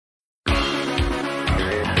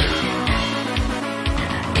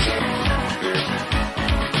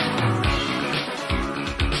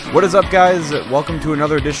What is up, guys? Welcome to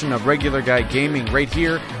another edition of Regular Guy Gaming right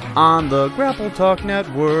here on the Grapple Talk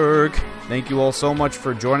Network. Thank you all so much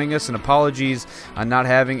for joining us, and apologies on not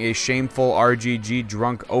having a shameful RGG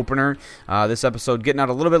drunk opener. This episode getting out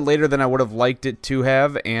a little bit later than I would have liked it to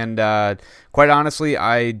have, and quite honestly,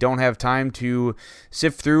 I don't have time to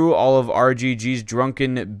sift through all of RGG's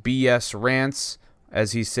drunken BS rants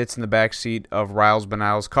as he sits in the back seat of Riles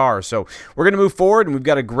Benile's car. So we're going to move forward, and we've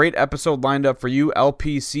got a great episode lined up for you.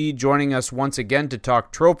 LPC joining us once again to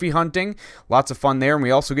talk trophy hunting. Lots of fun there, and we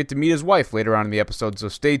also get to meet his wife later on in the episode, so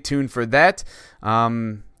stay tuned for that.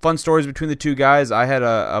 Fun stories between the two guys. I had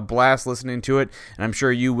a blast listening to it, and I'm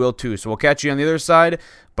sure you will too. So we'll catch you on the other side.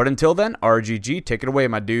 But until then, RGG, take it away,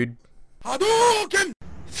 my dude. Hadouken!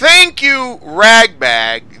 Thank you,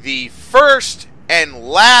 Ragbag, the first and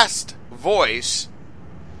last voice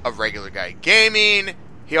of Regular Guy Gaming.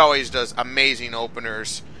 He always does amazing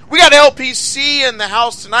openers. We got LPC in the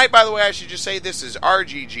house tonight. By the way, I should just say this is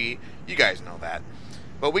RGG. You guys know that.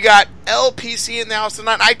 But we got LPC in the house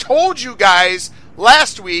tonight. I told you guys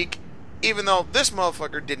last week, even though this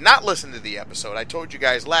motherfucker did not listen to the episode, I told you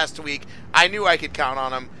guys last week I knew I could count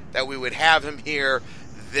on him, that we would have him here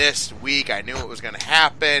this week. I knew it was going to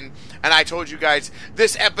happen. And I told you guys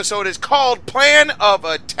this episode is called Plan of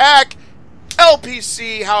Attack.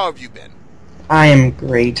 LPC, how have you been? I am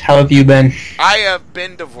great. How have you been? I have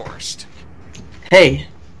been divorced. Hey,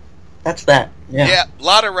 that's that. Yeah, a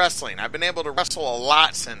lot of wrestling. I've been able to wrestle a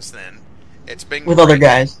lot since then. It's been with great. Other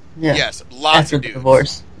guys. Yeah. Yes, lots After of dudes. The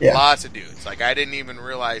divorce. Yeah. Lots of dudes. Like, I didn't even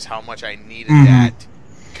realize how much I needed that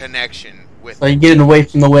connection with. So you're getting away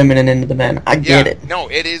from the women and into the men. I get it. No,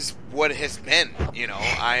 it is what it has been. You know,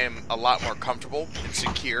 I am a lot more comfortable and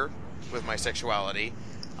secure with my sexuality.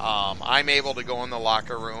 I'm able to go in the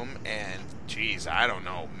locker room and, geez, I don't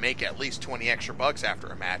know, make at least 20 extra bucks after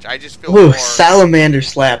a match. I just feel more... salamander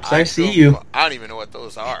slaps. I see you. I don't even know what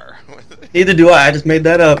those are. Neither do I. I just made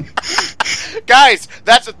that up. Guys,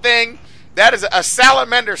 that's a thing. That is a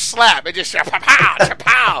salamander slap. It just...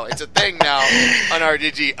 Pow. It's a thing now on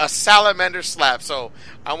RGG. A salamander slap. So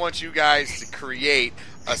I want you guys to create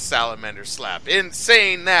a salamander slap. In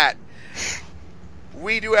saying that,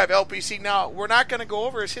 we do have LPC now. We're not going to go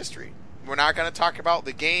over his history. We're not going to talk about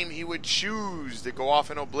the game he would choose to go off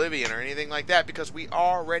in oblivion or anything like that, because we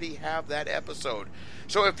already have that episode.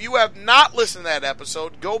 So if you have not listened to that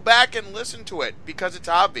episode, go back and listen to it, because it's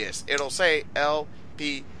obvious. It'll say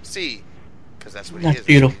LPC, because that's what he is.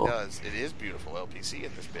 Beautiful. He does. It is beautiful, LPC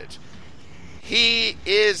in this bitch. He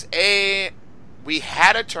is a... We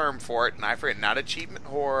had a term for it, and I forget, not achievement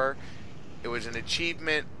horror. It was an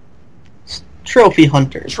achievement... Trophy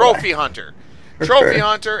hunter. Trophy hunter. Trophy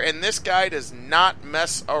hunter, and this guy does not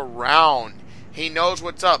mess around. He knows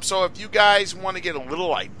what's up. So if you guys want to get a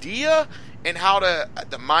little idea in how to,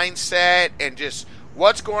 the mindset and just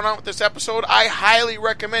what's going on with this episode, I highly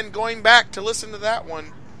recommend going back to listen to that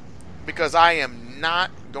one, because I am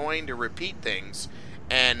not going to repeat things,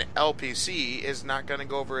 and LPC is not going to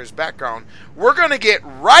go over his background. We're going to get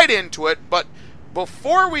right into it, but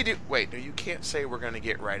before we do... Wait, no, you can't say we're going to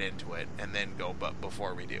get right into it and then go, but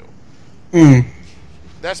before we do.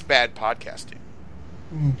 That's bad podcasting.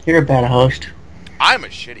 You're a bad host. I'm a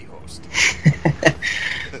shitty host.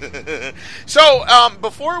 So,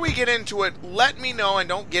 before we get into it, let me know, and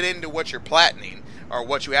don't get into what you're platining, or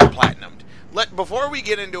what you have platinumed. Before we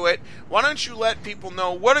get into it, why don't you let people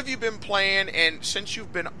know, what have you been playing, and since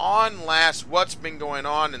you've been on last, what's been going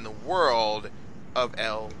on in the world of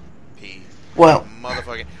LP? Well,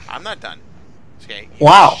 motherfucking, I'm not done. Okay.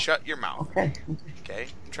 Wow. Shut your mouth. Okay. Okay.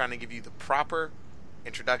 I'm trying to give you the proper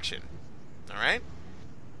introduction. All right.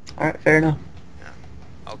 All right. Fair enough.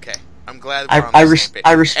 Yeah. Okay. I'm glad. I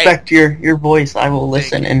respect your voice. I will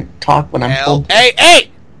listen and talk when I'm told.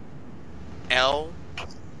 Hey. L.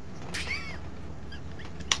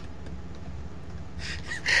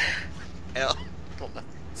 L. Hold on.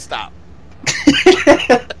 Stop.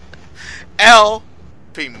 L.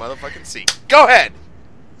 P motherfucking C. Go ahead.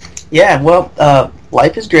 Yeah, well,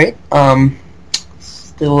 life is great.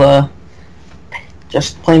 Still,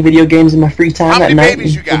 just playing video games in my free time at night and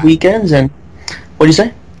the weekends. And what do you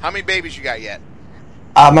say? How many babies you got yet?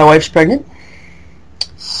 My wife's pregnant.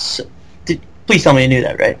 So, please tell me you knew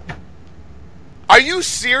that, right? Are you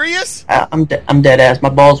serious? I'm dead ass. My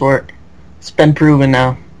balls work. It's been proven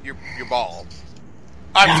now. Your balls.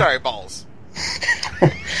 I'm sorry, balls.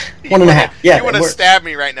 1.5. Yeah. You want to stab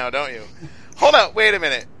me right now, don't you? Hold up. Wait a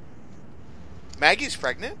minute. Maggie's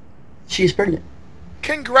pregnant? She's pregnant.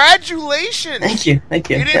 Congratulations! Thank you. You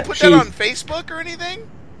didn't put that on Facebook or anything?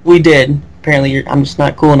 We did. Apparently, I'm just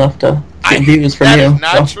not cool enough to views from that you. That is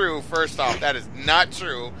not true, first off. That is not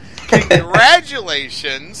true.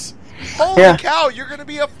 Congratulations. Holy cow, you're going to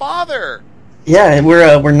be a father. Yeah,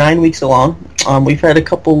 we're 9 weeks along. We've had a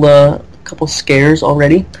couple scares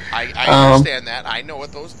already. I understand that. I know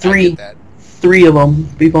what those... Three, I get that. 3 of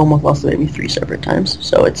them. We've almost lost the baby 3 separate times,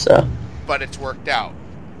 so it's... But it's worked out.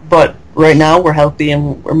 But right now, we're healthy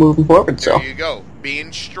and we're moving forward, so... There you go.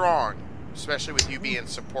 Being strong, especially with you being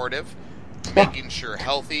supportive, making sure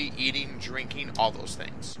healthy, eating, drinking, all those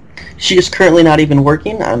things. She is currently not even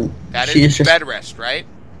working. That is just bed rest, right?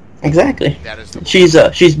 Exactly. That is the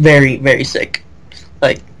she's very, very sick.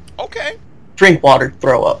 Like, okay. Drink water,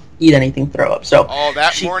 throw up. Eat anything, throw up. So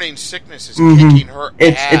morning sickness is kicking her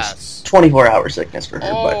ass. It's 24-hour sickness for her.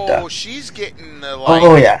 Oh, she's getting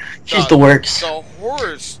the she's the works. The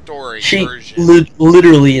horror story she version.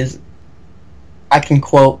 Literally is. I can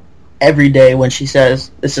quote every day when she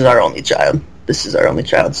says, "This is our only child. This is our only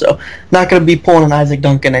child." So, not going to be pulling an Isaac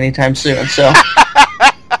Duncan anytime soon. So.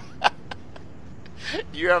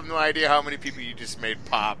 You have no idea how many people you just made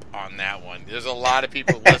pop on that one. There's a lot of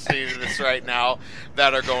people listening to this right now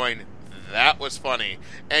that are going, that was funny.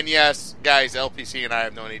 And yes, guys, LPC and I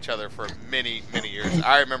have known each other for many, many years.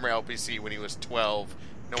 I remember LPC when he was 12.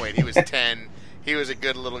 No, wait, he was 10. He was a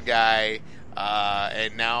good little guy.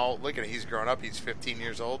 And now, look at it, he's grown up. He's 15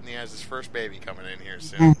 years old, and he has his first baby coming in here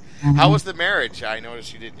soon. Mm-hmm. How was the marriage? I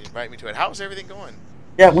noticed you didn't invite me to it. How was everything going?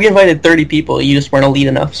 Yeah, we invited 30 people. You just weren't elite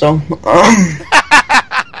enough, so...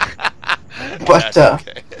 But,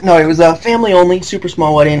 no, it was a family-only, super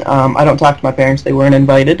small wedding. I don't talk to my parents. They weren't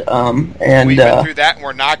invited. And we've been through that, and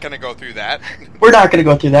we're not going to go through that. We're not going to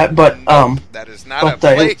go through that, but... Nope, that is not a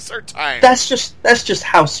place or time. That's just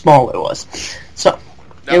how small it was. So,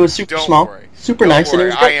 it was super small, super nice, and it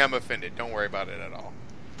was great. I am offended. Don't worry about it at all.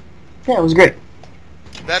 Yeah, it was great.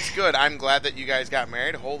 That's good. I'm glad that you guys got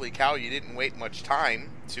married. Holy cow, you didn't wait much time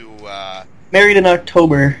to... Married in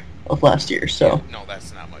October of last year, so... Yeah, no,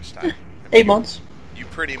 that's not much time. 8 months. You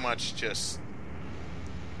pretty much just...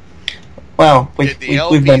 Well, we've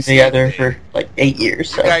been together for like 8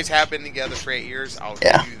 years. You guys have been together for 8 years. I'll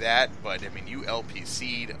give you that. But, I mean, you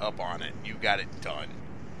LPC'd up on it. You got it done.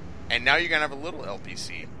 And now you're going to have a little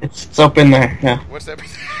LPC. It's up in there, yeah. What's that?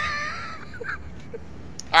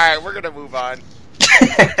 Alright, we're going to move on.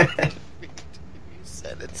 You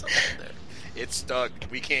said it's up there. It's stuck.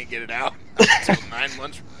 We can't get it out until 9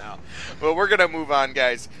 months from now. But we're going to move on,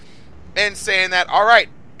 guys. And saying that, all right,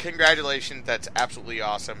 congratulations. That's absolutely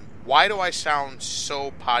awesome. Why do I sound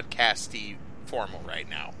so podcasty formal right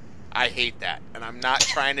now? I hate that. And I'm not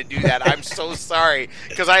trying to do that. I'm so sorry.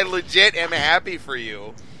 Because I legit am happy for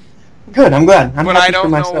you. Good, I'm glad. But I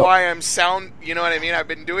don't know why I'm you know what I mean? I've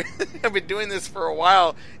been doing this for a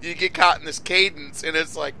while. You get caught in this cadence, and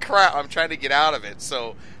it's like, crap, I'm trying to get out of it.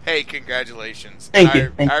 So, hey, congratulations. Thank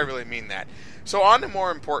you. I really mean that. So, on to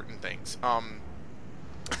more important things. I'm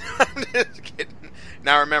just kidding.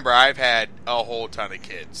 Now, remember, I've had a whole ton of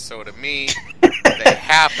kids. So, to me, they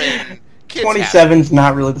happen. 27's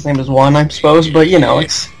not really the same as 1, I suppose, but, you know,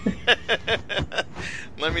 it's...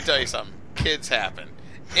 Let me tell you something. Kids happen.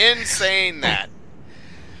 In saying that,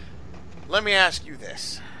 let me ask you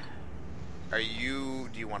this. Do you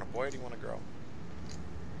want a boy or do you want a girl?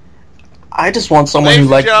 I just want someone who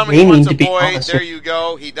likes gaming, to be honest. There you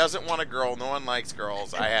go. He doesn't want a girl. No one likes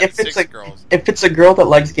girls. I had 6 girls. If it's a girl that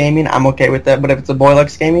likes gaming, I'm okay with that. But if it's a boy that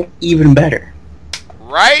likes gaming, even better.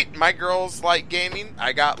 Right? My girls like gaming.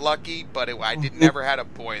 I got lucky, but I never had a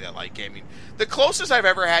boy that liked gaming. The closest I've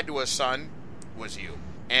ever had to a son was you.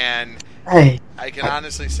 And I can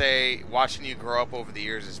honestly say, watching you grow up over the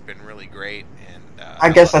years has been really great. And I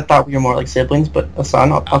guess I thought we were more like siblings, but a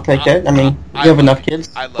son, I'll take it. I mean, you have enough kids.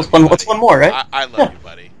 I love you, what's one more, right? I love you,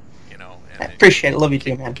 buddy. You know, I appreciate it. Love you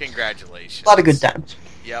too, man. Congratulations. A lot of good times.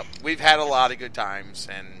 Yep, we've had a lot of good times,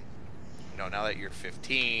 and you know, now that you're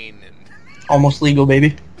 15 and almost legal,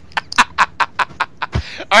 baby.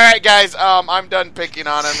 All right, guys, I'm done picking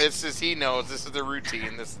on him. He knows. This is the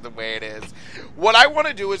routine. This is the way it is. What I want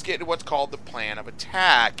to do is get to what's called the plan of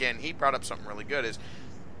attack, and he brought up something really good.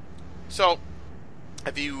 So,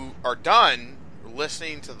 if you are done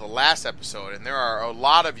listening to the last episode, and there are a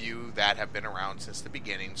lot of you that have been around since the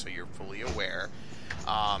beginning, so you're fully aware,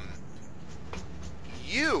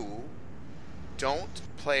 you don't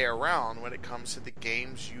play around when it comes to the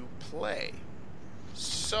games you play.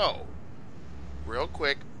 So, real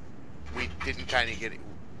quick, we didn't kind of get it.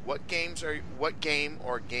 What game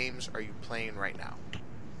or games are you playing right now?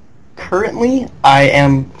 Currently, I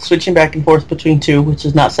am switching back and forth between 2, which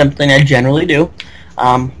is not something I generally do.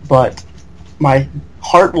 But my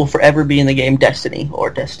heart will forever be in the game Destiny or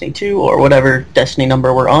Destiny 2 or whatever Destiny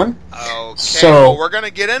number we're on. Okay, so well, we're going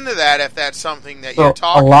to get into that if that's something that you're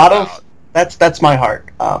talking a lot about. Of that's my heart.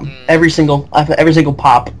 Every single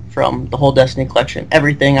pop from the whole Destiny collection,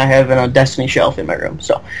 everything I have in a Destiny shelf in my room.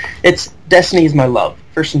 So Destiny is my love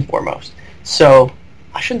first and foremost. So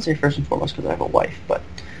I shouldn't say first and foremost because I have a wife, but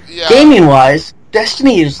gaming wise,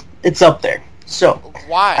 Destiny it's up there. So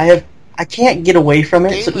why? I can't get away from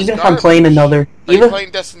it. So even if I'm garbage. Playing another, are you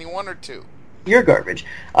playing Destiny 1 or 2? You're garbage.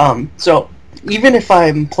 So even if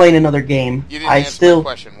I'm playing another game, I still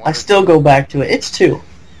go back to it. It's 2.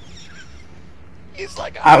 He's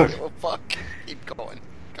like, I don't give a fuck. Keep going.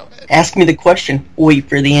 Go ahead. Ask me the question. Wait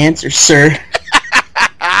for the answer, sir.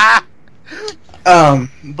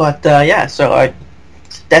 So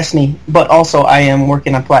Destiny, but also I am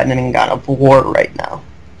working on platinum God of War right now.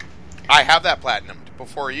 I have that platinum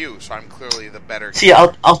before you, so I'm clearly the better. See,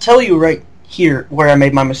 I'll tell you right here where I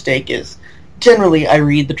made my mistake is, generally I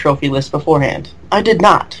read the trophy list beforehand. I did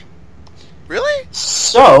not. Really?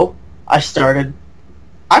 So, I've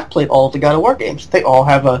played all of the God of War games. They all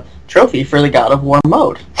have a trophy for the God of War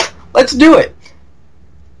mode. Let's do it!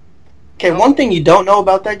 Okay, one thing you don't know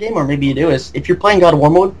about that game, or maybe you do, is if you're playing God of War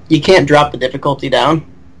mode, you can't drop the difficulty down.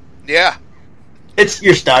 Yeah.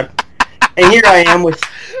 You're stuck. And here I am with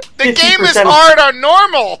the game is hard on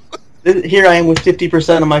normal! Here I am with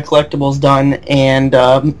 50% of my collectibles done, and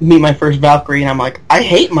meet my first Valkyrie, and I'm like, I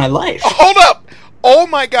hate my life. Hold up! Oh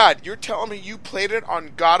my god, you're telling me you played it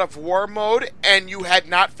on God of War mode, and you had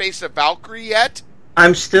not faced a Valkyrie yet?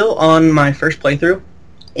 I'm still on my first playthrough,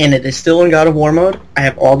 and it is still in God of War mode. I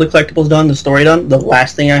have all the collectibles done, the story done. The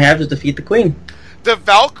last thing I have is defeat the Queen. The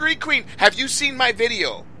Valkyrie Queen. Have you seen my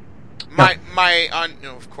video? No,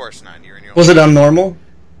 of course not. Was it on normal?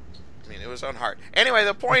 I mean, it was on hard. Anyway,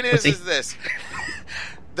 the point is this.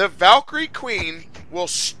 The Valkyrie Queen will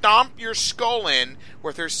stomp your skull in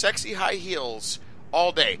with her sexy high heels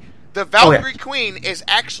all day. The Valkyrie Queen is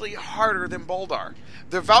actually harder than Boldar.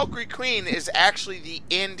 The Valkyrie Queen is actually the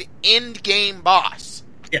end game boss.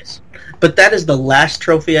 Yes. But that is the last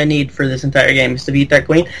trophy I need for this entire game, is to beat that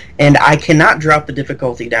Queen, and I cannot drop the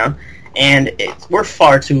difficulty down. And we're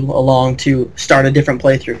far too along to start a different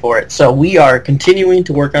playthrough for it. So we are continuing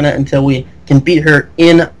to work on it until we can beat her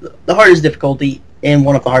in the hardest difficulty in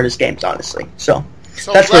one of the hardest games, honestly. So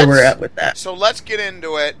that's where we're at with that. So let's get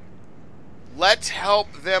into it. Let's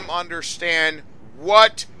help them understand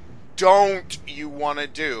what don't you want to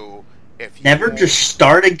do. Never just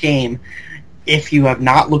start a game if you have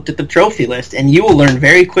not looked at the trophy list, and you will learn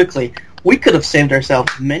very quickly. We could have saved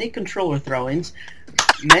ourselves many controller throw-ins,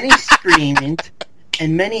 many screamings,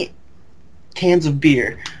 and many cans of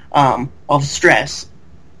beer of stress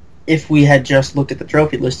if we had just looked at the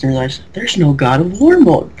trophy list and realized there's no God of War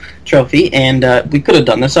mode trophy, and we could have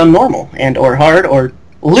done this on normal and or hard or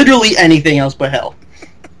literally anything else but hell.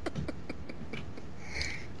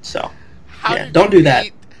 So, don't do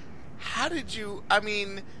that. How did you? I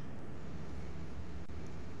mean,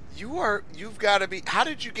 you've got to be. How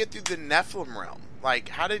did you get through the Nephilim realm? Like,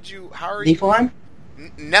 how are you? Niflheim?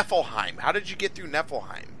 Niflheim. How did you get through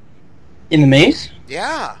Niflheim? In the maze?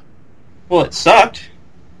 Yeah. Well, it sucked.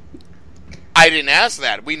 I didn't ask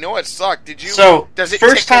that. We know it sucked. Did you? So, does it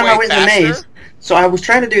first take time away I went faster? in the maze, so I was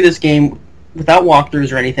trying to do this game without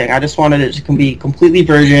walkthroughs or anything. I just wanted it to be completely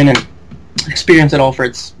virgin and experience it all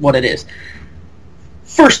for what it is.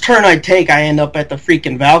 First turn I take, I end up at the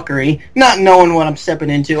freaking Valkyrie, not knowing what I'm stepping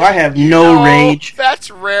into. I have no rage.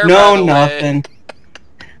 That's rare. No nothing.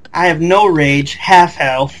 I have no rage, half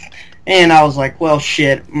health, and I was like, well,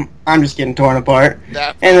 shit, I'm just getting torn apart.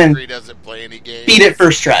 That and Valkyrie doesn't play any games. Beat it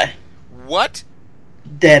first try. What?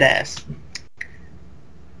 Dead ass.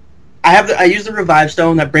 I use the revive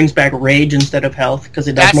stone that brings back rage instead of health because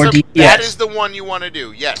it does more DPS. That is the one you want to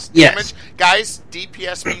do. Yes. Yes. Guys,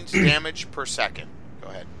 DPS means damage per second. Go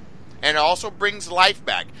ahead. And it also brings life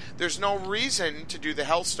back. There's no reason to do the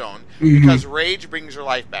health stone because rage brings your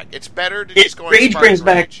life back. It's better to just go and rage brings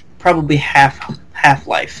back probably half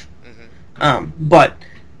life. But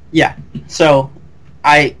yeah, so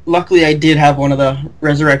luckily I did have one of the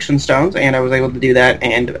resurrection stones and I was able to do that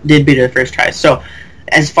and did beat it the first try. So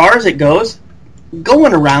as far as it goes,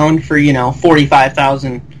 going around for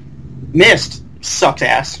 45,000 missed sucks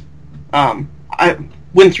ass. I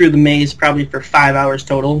went through the maze probably for 5 hours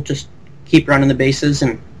total, just keep running the bases,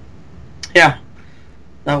 and yeah,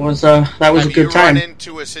 that was a good time. Have you run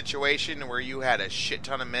into a situation where you had a shit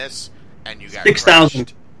ton of miss and you got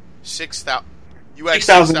 6,000? 6,000.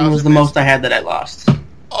 6,000 was the most I had that I lost.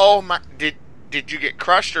 Oh my! Did you get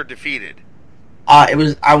crushed or defeated? I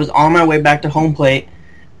was on my way back to home plate,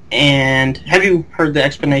 And have you heard the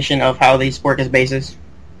explanation of how these work as bases?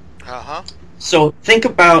 Uh-huh. So think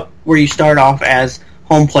about where you start off as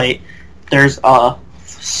home plate. There's a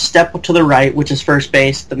step to the right, which is first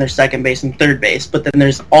base, then there's second base and third base, but then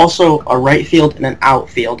there's also a right field and an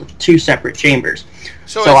outfield, two separate chambers.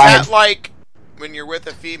 So is that like when you're with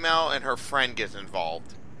a female and her friend gets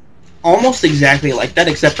involved? Almost exactly like that,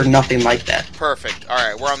 except for nothing like that. Perfect. All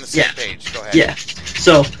right, we're on the same page. Go ahead. Yeah.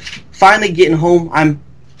 So finally getting home, I'm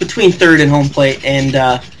between third and home plate,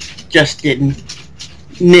 and just getting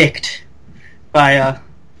nicked by a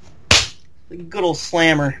good old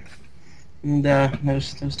slammer. And it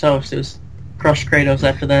was toast. It was crushed Kratos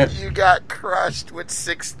after that. You got crushed with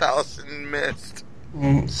 6,000 missed.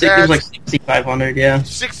 It was like 6,500, yeah.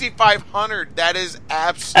 6,500. That is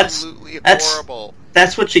absolutely horrible.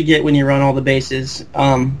 That's what you get when you run all the bases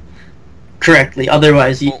correctly.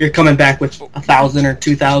 Otherwise, you're coming back with 1,000 or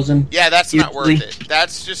 2,000. Yeah, that's not worth it.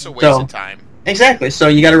 That's just a waste of time. Exactly. So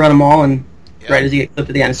you got to run them all, and right as you get clipped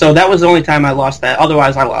at the end. So that was the only time I lost that.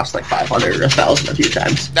 Otherwise, I lost like 500 or 1,000 a few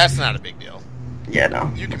times. That's not a big deal. Yeah,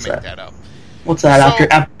 no. You can make that up. What's that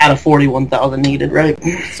out of 41,000 needed, right?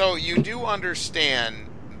 So you do understand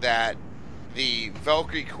that the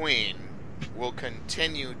Valkyrie Queen will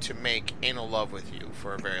continue to make anal love with you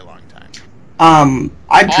for a very long time.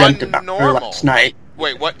 I dreamt about her last night.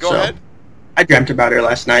 Wait, what? Go ahead. I dreamt about her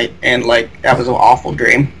last night, and that was an awful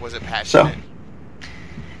dream. Was it passionate? So,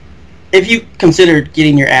 if you considered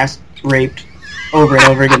getting your ass raped over and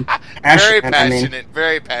over again, very passionate,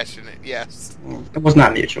 very passionate. Yes. It was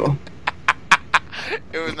not mutual.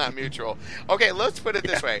 It was not mutual. Okay, let's put it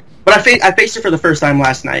this way. But I faced her for the first time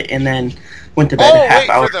last night, and then went to bed half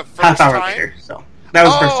hour later. So that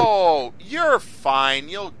was the first time. Oh, you're fine.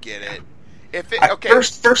 You'll get it.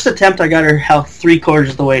 First attempt, I got her health 3/4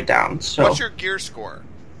 of the way down. So what's your gear score?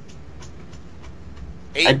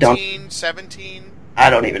 18, 17? I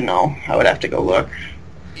don't even know. I would have to go look.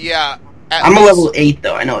 Yeah. I'm a level 8,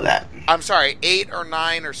 though. I know that. I'm sorry, 8 or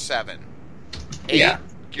 9 or 7? 8? Yeah.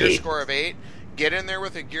 Gear 8. Score of 8? Get in there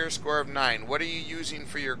with a gear score of 9. What are you using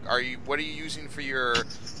for your what are you using for your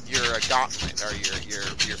gauntlet or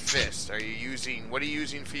your fist? What are you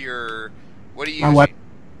using for your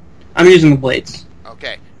I'm using the blades.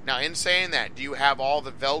 Okay. Now in saying that, do you have all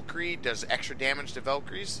the Valkyrie? Does extra damage to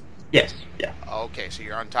Valkyries? Yes. Yeah. Okay, so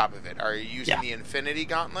you're on top of it. Are you using the Infinity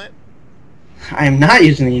Gauntlet? I am not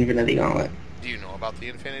using the Infinity Gauntlet. Do you know about the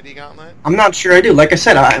Infinity Gauntlet? I'm not sure I do. Like I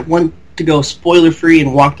said, I want to go spoiler-free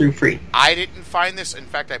and walkthrough free. I didn't find this. In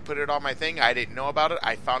fact, I put it on my thing. I didn't know about it.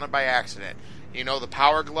 I found it by accident. You know the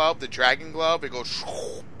Power Glove, the Dragon Glove? It goes...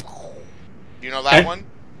 You know that one?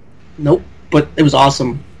 Nope, but it was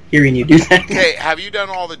awesome hearing you do that. Okay, have you done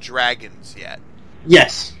all the dragons yet?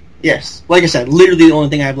 Yes. Like I said, literally the only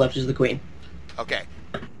thing I have left is the Queen. Okay.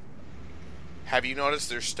 Have you noticed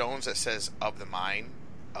there's stones that says of the mind,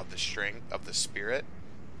 of the string, of the spirit?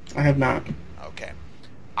 I have not. Okay.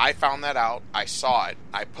 I found that out. I saw it.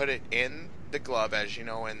 I put it in the glove, as you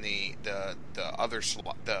know, in the other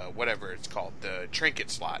slot, the whatever it's called, the trinket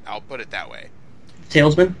slot. I'll put it that way.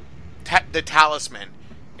 Talisman? The talisman.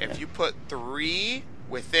 If you put 3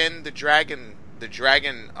 within the dragon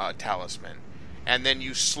talisman, and then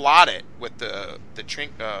you slot it with the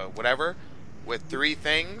whatever, with 3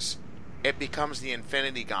 things, it becomes the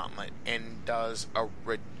Infinity Gauntlet and does a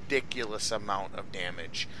ridiculous amount of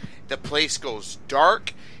damage. The place goes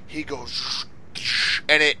dark, he goes,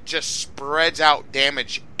 and it just spreads out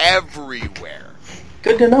damage everywhere.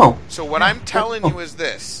 Good to know. So what I'm telling you is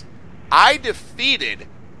this. I defeated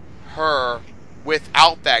her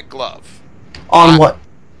without that glove. On what?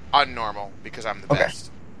 On normal, because I'm the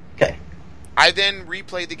best. Okay. I then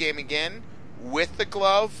replayed the game again with the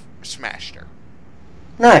glove, smashed her.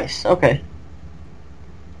 Nice, okay.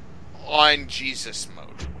 On Jesus mode.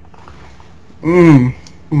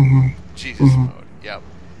 Jesus mode, yep.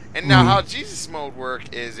 And now how Jesus mode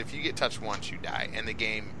work is if you get touched once, you die, and the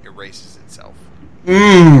game erases itself.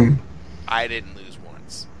 I didn't lose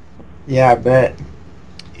once. Yeah, I bet.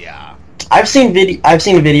 Yeah. I've seen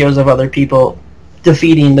videos of other people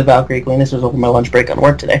defeating the Valkyrie Queen. This was over my lunch break on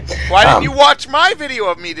work today. Why didn't you watch my video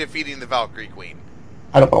of me defeating the Valkyrie Queen?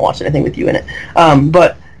 I don't want to watch anything with you in it.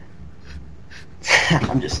 But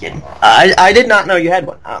I'm just kidding. I did not know you had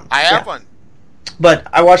one. I have one. But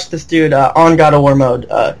I watched this dude on God of War mode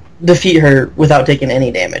defeat her without taking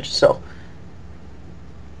any damage. So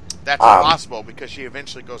that's impossible because she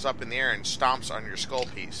eventually goes up in the air and stomps on your skull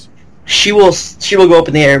piece. She will go up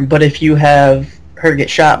in the air, but if you have her get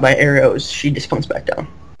shot by arrows, she just comes back down.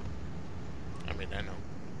 I mean, I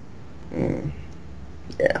know.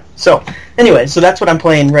 Yeah. So, anyway, so that's what I'm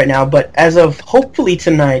playing right now. But as of hopefully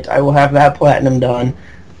tonight, I will have that platinum done.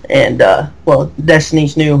 And,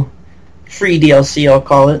 Destiny's new free DLC, I'll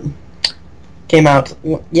call it, came out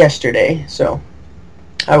yesterday. So,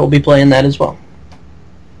 I will be playing that as well.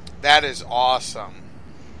 That is awesome.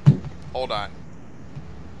 Hold on.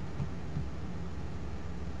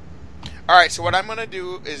 Alright, so what I'm going to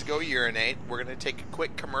do is go urinate. We're going to take a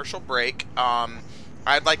quick commercial break.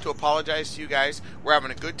 I'd like to apologize to you guys. We're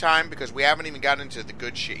having a good time because we haven't even gotten into the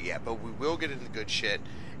good shit yet, but we will get into the good shit,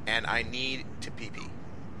 and I need to pee-pee.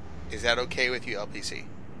 Is that okay with you, LPC?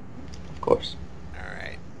 Of course.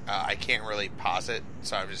 Alright. I can't really pause it,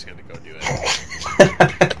 so I'm just going to go do it.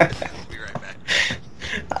 I'll be right back.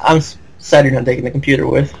 I'm sad you're not taking the computer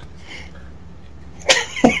with.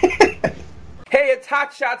 Hey, it's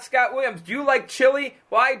Hotshot Scott Williams. Do you like chili?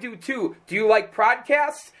 Well, I do too. Do you like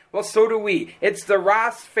podcasts? Well, so do we. It's the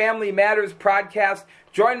Ross Family Matters podcast.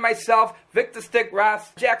 Join myself, Vic the Stick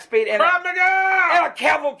Ross, Jack Spade, and a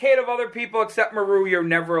cavalcade of other people except Maru. You're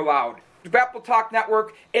never allowed. The Grapple Talk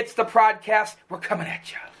Network, it's the podcast. We're coming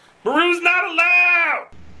at you. Maru's not allowed!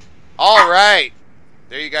 All right.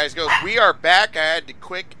 There you guys go. We are back. I had to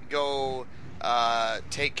quick go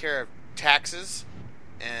take care of taxes.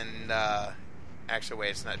 And, actually,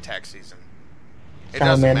 wait, it's not tax season. It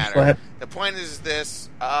doesn't matter. The point is this.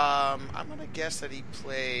 I'm going to guess that he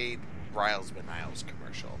played Riles Beniles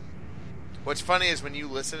commercial. What's funny is when you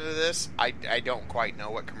listen to this, I don't quite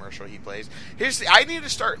know what commercial he plays. I need to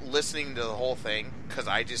start listening to the whole thing because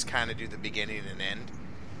I just kind of do the beginning and end.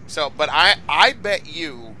 So, but I bet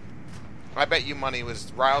you money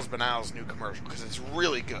was Riles Beniles' new commercial because it's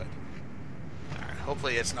really good. All right,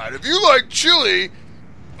 hopefully it's not. If you like chili,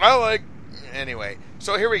 I like... Anyway,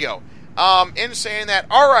 so here we go. In saying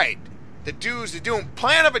that, alright, the dudes are doing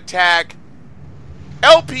plan of attack.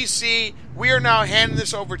 LPC, we are now handing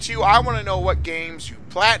this over to you. I want to know what games you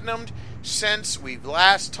platinumed since we've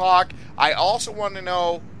last talked. I also want to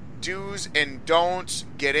know do's and don'ts.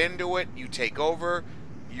 Get into it. You take over.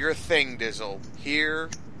 Your thing, Dizzle. Here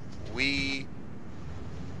we...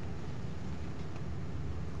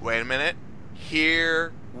 Wait a minute.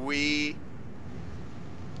 Here we...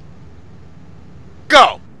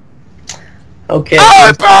 Go! Okay. Oh,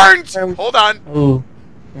 it burns! Hold on. Ooh.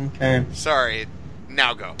 Okay. Sorry.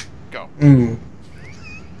 Now go. Go.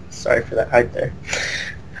 Sorry for that hype there.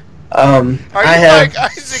 Like,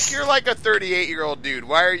 Isaac, you're like a 38-year-old dude.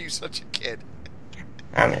 Why are you such a kid?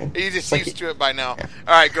 I mean... You just used to it by now. Yeah.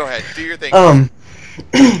 Alright, go ahead. Do your thing.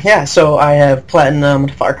 Yeah, so I have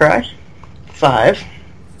platinumed Far Cry 5.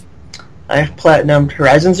 I have platinumed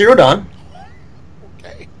Horizon Zero Dawn.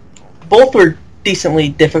 Okay. Both were decently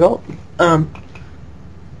difficult. Trying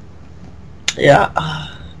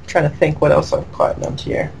to think what else I've platinumed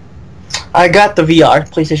here. I got the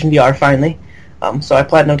PlayStation VR finally. So I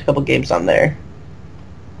platinumed a couple games on there.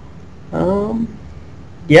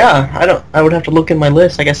 Yeah, I would have to look in my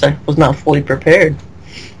list. I guess I was not fully prepared.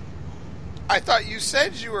 I thought you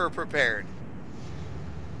said you were prepared.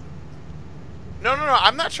 No.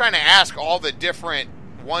 I'm not trying to ask all the different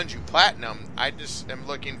ones you platinum. I just am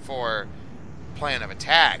looking for plan of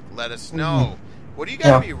attack. Let us know. What do you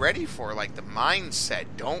got to be ready for? Like the mindset.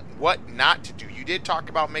 What not to do. You did talk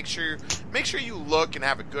about make sure you look and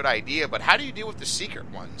have a good idea, but how do you deal with the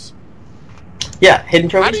secret ones? Yeah, hidden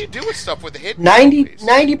trophies. How do you deal with stuff with the hidden trophies?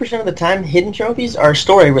 90% of the time, hidden trophies are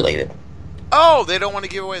story related. Oh, they don't want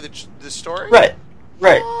to give away the story? Right.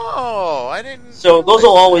 Oh, I didn't... So those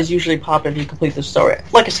will always usually pop if you complete the story.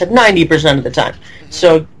 Like I said, 90% of the time. Mm-hmm.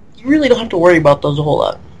 So you really don't have to worry about those a whole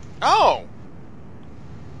lot. Oh.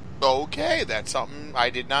 Okay, that's something I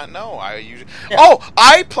did not know.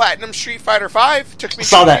 I platinum Street Fighter 5. Took me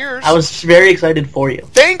 2 years. I was very excited for you.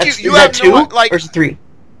 Thank you. You have 2 or 3?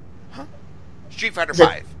 Huh? Street Fighter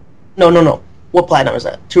 5. No. What platinum is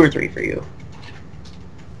that? 2 or 3 for you?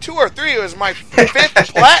 2 or 3. It was my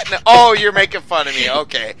 5th platinum. Oh, you're making fun of me.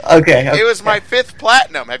 Okay. Okay. It was my 5th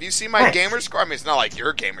platinum. Have you seen my gamer score? I mean, it's not like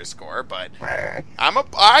your gamer score, but I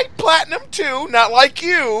platinum too. Not like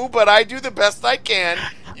you, but I do the best I can.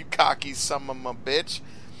 You cocky son of a bitch.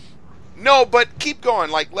 No, but keep going.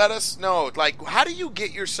 Like, let us know. Like, how do you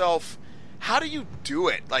get yourself? How do you do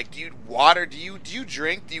it? Like, do you water? Do you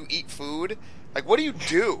drink? Do you eat food? Like, what do you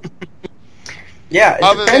do? Yeah,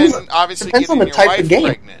 other than obviously getting your wife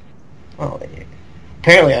pregnant. Well,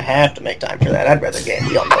 apparently I have to make time for that. I'd rather game.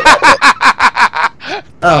 You all know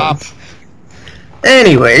that.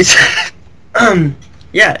 Anyways,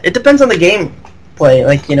 yeah, it depends on the gameplay.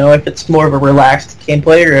 Like, if it's more of a relaxed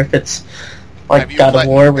gameplay or if it's like God of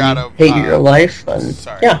War where you hate your life. And,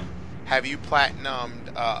 yeah. have you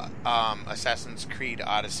platinumed Assassin's Creed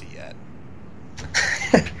Odyssey yet?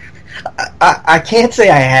 I can't say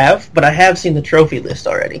I have, but I have seen the trophy list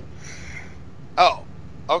already. Oh,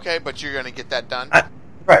 okay, but you're going to get that done?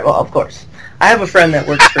 Right, well, of course. I have a friend that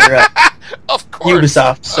works for of course.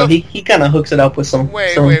 Ubisoft, so he kind of hooks it up with some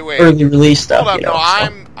wait. early release stuff. Hold up,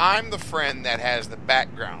 so. I'm the friend that has the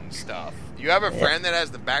background stuff. You have a friend that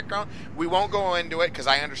has the background? We won't go into it because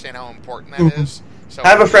I understand how important that is. So I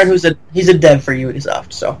have a friend he's a dev for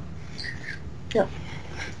Ubisoft, so yeah.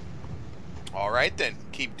 All right then,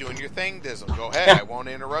 keep doing your thing, Dizzle. Go ahead. Yeah. I won't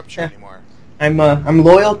interrupt you anymore. I'm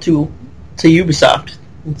loyal to Ubisoft.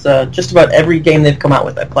 It's just about every game they've come out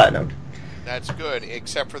with I platinumed. That's good,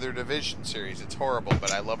 except for their Division series. It's horrible,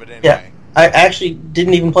 but I love it anyway. Yeah, I actually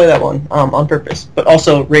didn't even play that one on purpose. But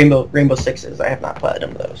also Rainbow Sixes, I have not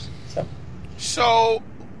platinumed those. So,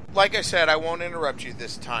 like I said, I won't interrupt you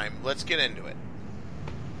this time. Let's get into it.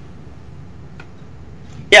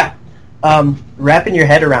 Yeah, wrapping your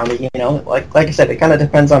head around it, like I said, it kind of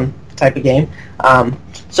depends on the type of game.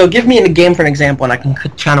 So give me a game for an example, and I can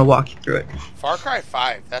kind of walk you through it. Far Cry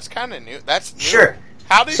 5, that's kind of new. That's new. Sure.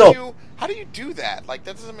 How do you do that? Like,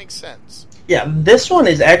 that doesn't make sense. Yeah, this one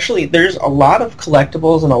is actually, there's a lot of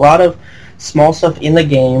collectibles and a lot of small stuff in the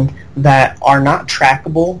game that are not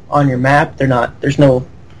trackable on your map.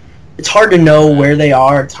 It's hard to know where they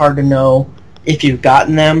are. It's hard to know if you've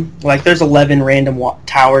gotten them. Like, there's 11 random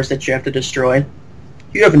towers that you have to destroy.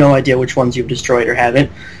 You have no idea which ones you've destroyed or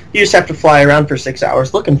haven't. You just have to fly around for 6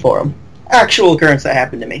 hours looking for them. Actual occurrence that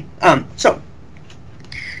happened to me. So,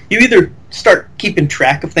 you either start keeping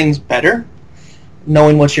track of things better,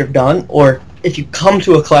 knowing what you've done, or if you come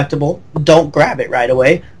to a collectible, don't grab it right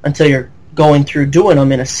away until you're going through doing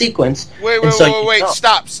them in a sequence. Wait,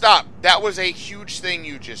 stop. That was a huge thing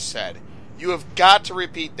you just said. You have got to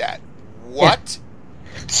repeat that. What?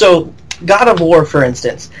 Yeah. So, God of War, for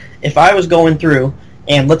instance, if I was going through,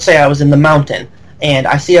 and let's say I was in the mountain, and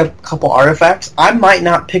I see a couple artifacts, I might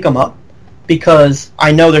not pick them up, because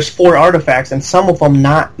I know there's 4 artifacts, and some of them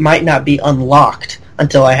might not be unlocked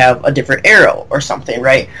until I have a different arrow or something,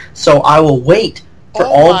 right? So I will wait for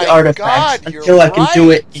all the artifacts until I can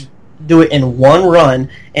do it in one run,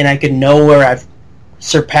 and I can know where I've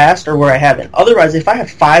surpassed or where I haven't. Otherwise, if I have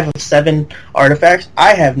 5 of 7 artifacts,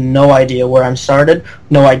 I have no idea where I'm started,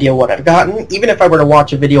 no idea what I've gotten. Even if I were to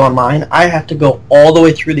watch a video online, I have to go all the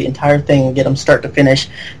way through the entire thing and get them start to finish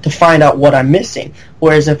to find out what I'm missing.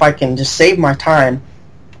 Whereas if I can just save my time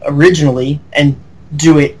originally and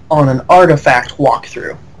do it on an artifact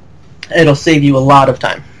walkthrough, it'll save you a lot of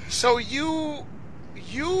time. So you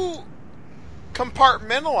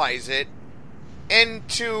compartmentalize it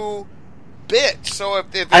into bits. So if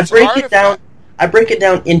it's I break it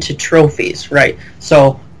down into trophies, right?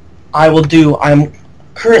 So I'm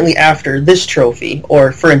currently after this trophy,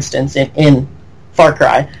 or for instance in Far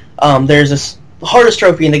Cry, the hardest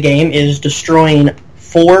trophy in the game is destroying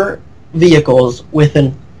 4 vehicles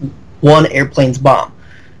within one airplane's bomb.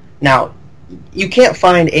 Now, you can't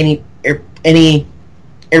find any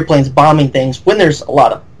airplanes bombing things when there's a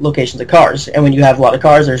lot of locations of cars, and when you have a lot of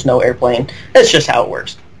cars, there's no airplane. That's just how it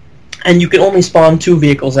works. And you can only spawn 2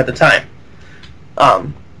 vehicles at a time.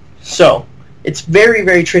 So, it's very,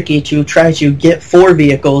 very tricky to try to get 4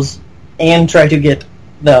 vehicles and try to get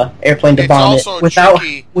the airplane to bomb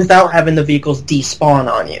it without having the vehicles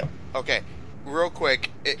despawn on you. Okay, real quick,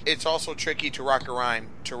 it's also tricky to rock a rhyme.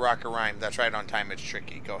 That's right on time. It's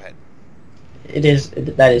tricky. Go ahead.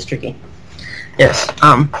 That is tricky. Yes.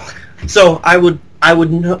 So I would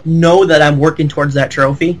know that I'm working towards that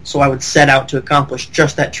trophy, so I would set out to accomplish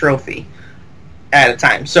just that trophy at a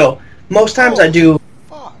time. So most times I do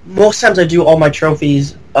all my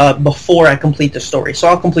trophies before I complete the story. So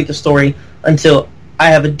I'll complete the story until I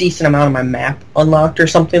have a decent amount of my map unlocked or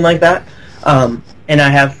something like that, and I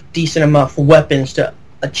have decent enough weapons to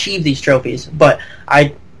achieve these trophies. But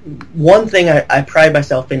one thing I pride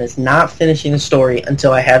myself in is not finishing the story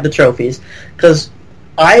until I have the trophies, because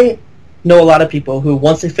I know a lot of people who,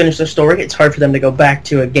 once they finish their story, it's hard for them to go back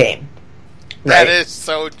to a game. Right? That is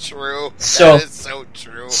so true. So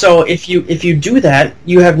if you do that,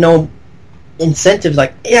 you have no incentives.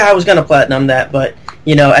 Like, yeah, I was gonna platinum that, but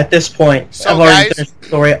at this point, I've already finished the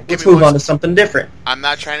story. Let's move on to something different. I'm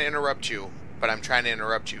not trying to interrupt you, but I'm trying to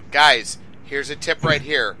interrupt you, guys. Here's a tip right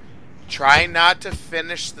here. Try not to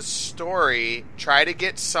finish the story. Try to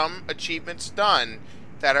get some achievements done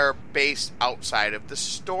that are based outside of the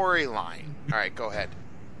storyline. All right, go ahead.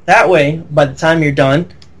 That way, by the time you're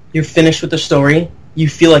done, you're finished with the story, you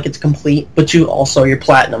feel like it's complete, but your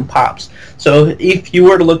platinum pops. So if you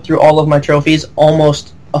were to look through all of my trophies,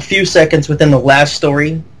 almost a few seconds within the last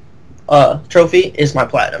story trophy is my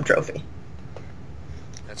platinum trophy.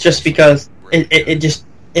 That's Just because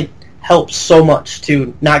it helps so much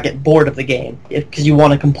to not get bored of the game, because you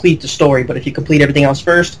want to complete the story. But if you complete everything else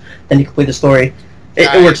first, then you complete the story.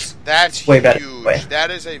 It works. That's way huge. better. That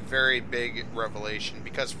is a very big revelation,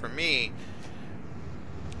 because for me,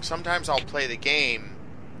 sometimes I'll play the game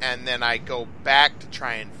and then I go back to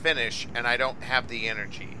try and finish, and I don't have the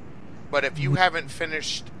energy. But if you haven't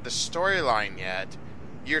finished the storyline yet,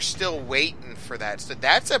 you're still waiting for that. So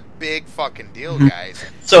that's a big fucking deal, guys.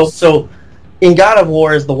 So in God of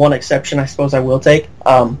War is the one exception I suppose I will take.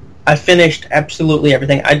 I finished absolutely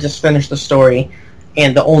everything. I just finished the story,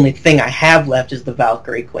 and the only thing I have left is the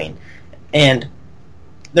Valkyrie Queen. And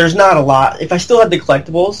there's not a lot. If I still have the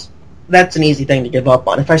collectibles, that's an easy thing to give up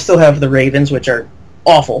on. If I still have the Ravens, which are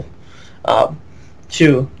awful,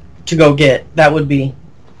 to go get, that would be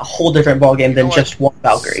a whole different ballgame than just one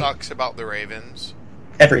Valkyrie. What sucks about the Ravens?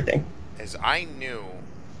 Everything. Is I knew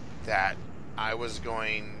that I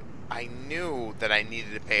knew that I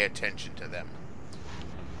needed to pay attention to them.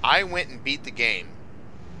 I went and beat the game,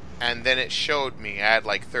 and then it showed me I had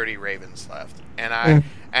like 30 Ravens left. And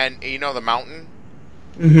and you know the mountain?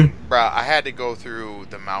 Mm-hmm. Bruh, I had to go through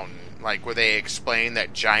the mountain, like where they explain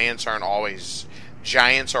that giants are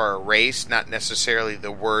a race, not necessarily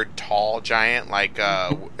the word tall giant, like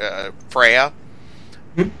Freya.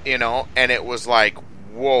 Mm-hmm. You know, and it was like,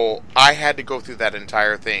 whoa, I had to go through that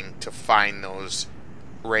entire thing to find those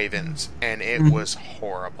Ravens, and it was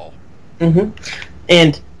horrible. Mm-hmm.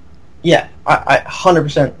 And yeah, I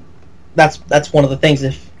 100%. That's one of the things.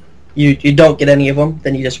 If you don't get any of them,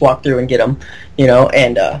 then you just walk through and get them, you know.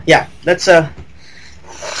 And yeah, that's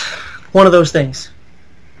one of those things.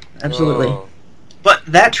 Absolutely. Oh. But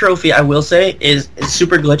that trophy, I will say, is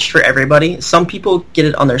super glitched for everybody. Some people get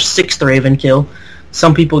it on their 6th Raven kill.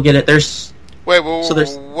 Some people get it. What do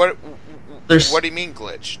you mean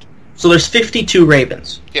glitched? So there's 52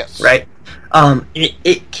 Ravens. Yes. Right?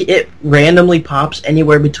 It randomly pops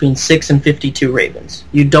anywhere between 6 and 52 Ravens.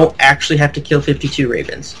 You don't actually have to kill 52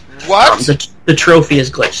 Ravens. What? The trophy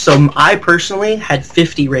is glitched. So I personally had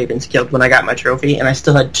 50 Ravens killed when I got my trophy, and I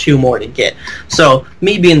still had 2 more to get. So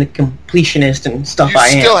me being the completionist and stuff,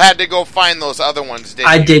 you still had to go find those other ones, didn't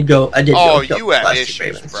you? I did go. Oh, kill you have the issues,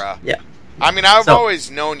 Ravens. bruh. Yeah. I mean, I've always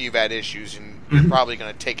known you've had issues, and you're Mhm. probably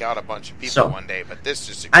going to take out a bunch of people one day. But this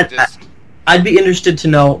just I'd be interested to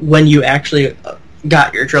know when you actually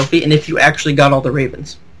got your trophy, and if you actually got all the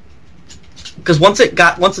Ravens. Because once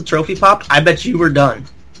the trophy popped, I bet you were done.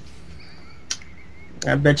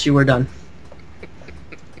 I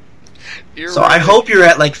hope you're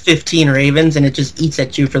at like 15 Ravens, and it just eats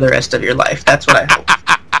at you for the rest of your life. That's what I hope.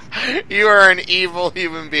 You are an evil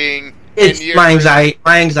human being. It's my anxiety.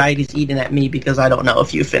 My anxiety's eating at me because I don't know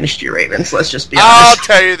if you finished your Ravens. Let's just be I'll honest.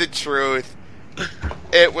 tell you the truth.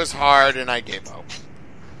 It was hard, and I gave up.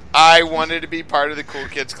 I wanted to be part of the Cool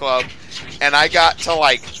Kids Club, and I got to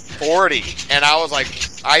like 40, and I was like,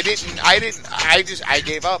 I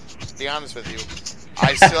gave up, to be honest with you.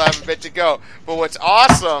 I still have a bit to go. But what's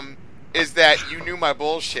awesome is that you knew my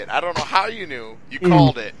bullshit. I don't know how you knew. You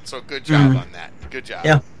called it, so good job on that. Good job.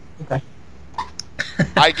 Yeah. Okay.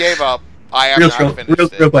 I gave up. I have not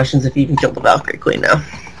finished it. Real questions if you even killed the Valkyrie Queen now.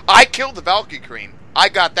 I killed the Valkyrie Queen. I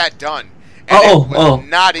got that done. And it was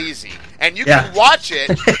not easy. And you can watch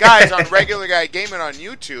it, guys, on Regular Guy Gaming on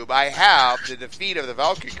YouTube. I have the defeat of the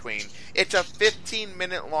Valkyrie Queen. It's a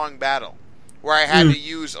 15-minute long battle where I had to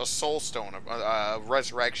use a soul stone, a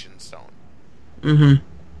resurrection stone. Mm-hmm.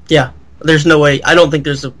 Yeah. There's no way. I don't think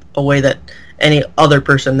there's a way that any other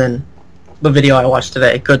person than the video I watched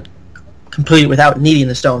today could complete it without needing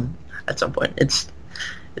the stone at some point. It's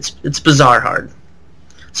bizarre hard.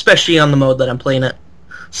 Especially on the mode that I'm playing it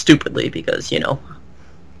stupidly because,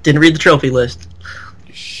 didn't read the trophy list.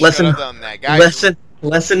 You should have done that, guys.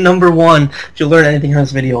 Lesson number 1, if you learn anything from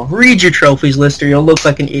this video, read your trophies list or you'll look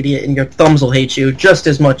like an idiot and your thumbs will hate you just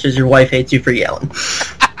as much as your wife hates you for yelling.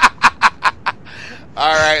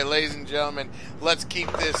 Alright, ladies and gentlemen, let's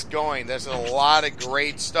keep this going. There's a lot of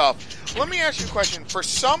great stuff. Let me ask you a question. For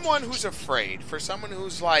someone who's afraid, for someone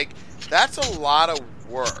who's like, that's a lot of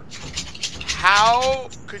work, how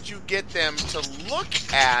could you get them to look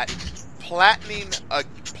at platining a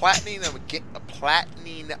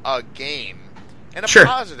game in a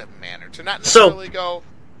positive manner, to not necessarily go...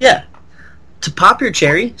 Yeah. To pop your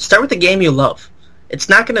cherry, start with a game you love. It's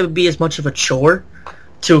not going to be as much of a chore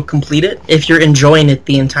to complete it if you're enjoying it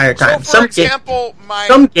the entire time. So, for example,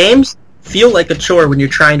 some games feel like a chore when you're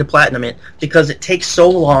trying to platinum it because it takes so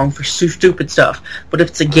long for stupid stuff. But if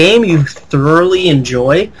it's a game you thoroughly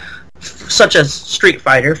enjoy, such as Street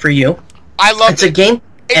Fighter for you, I love it's a game.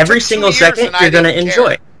 every single second you're going to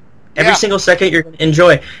enjoy. Every single second you're going to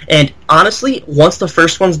enjoy. And honestly, once the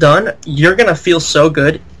first one's done, you're going to feel so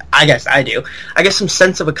good. I guess I do. I get some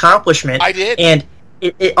sense of accomplishment. I did. And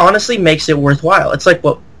it honestly makes it worthwhile. It's like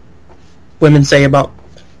what women say about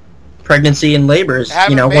pregnancy and labors.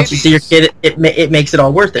 Having once you see your kid, it makes it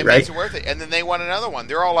all worth it, right? It makes it worth it. And then they want another one.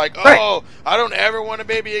 They're all like, oh, right. I don't ever want a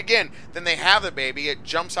baby again. Then they have the baby, it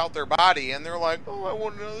jumps out their body, and they're like, oh, I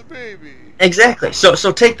want another baby. Exactly. So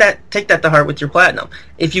take that to heart with your Platinum.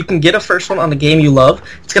 If you can get a first one on the game you love,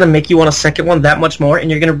 it's going to make you want a second one that much more, and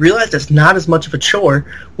you're going to realize it's not as much of a chore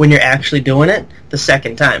when you're actually doing it the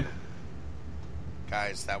second time.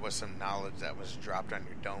 Guys, that was some knowledge that was dropped on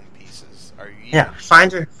your dome pieces. Are you? Yeah,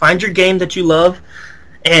 find your game that you love,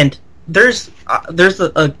 and there's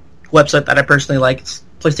a website that I personally like. It's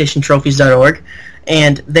PlayStationTrophies.org,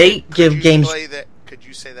 and they give games. Could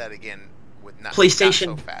you say that again with not PlayStation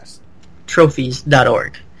so fast?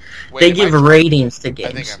 Trophies.org. Wait, they give ratings to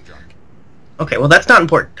games. I think I'm drunk. Okay, well that's not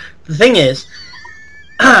important. The thing is,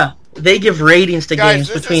 they give ratings to games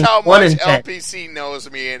between 1 and 10. LPC knows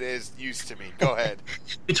me and is used to me. Go ahead.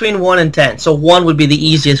 Between 1 and 10. So 1 would be the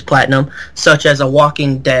easiest Platinum, such as a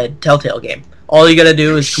Walking Dead Telltale game. All you gotta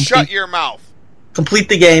do is shut your mouth. Complete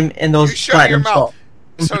the game, and those Platinums fall.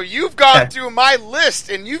 So you've gone through my list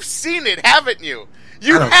and you've seen it, haven't you?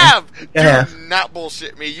 You have. Do not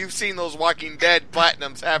bullshit me. You've seen those Walking Dead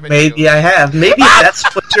Platinums, haven't you? Maybe I have. Maybe that's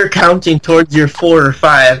what you're counting towards your 4 or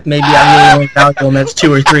 5. Maybe I really went down to them. That's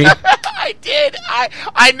 2 or 3. I did.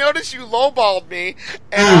 I noticed you lowballed me,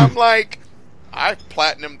 and I'm like, I've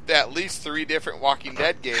platinumed at least 3 different Walking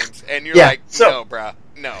Dead games, and you're like, no, bruh,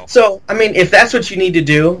 no. So, I mean, if that's what you need to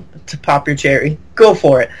do to pop your cherry, go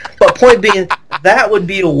for it. But point being, that would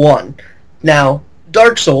be a 1. Now,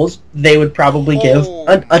 Dark Souls, they would probably give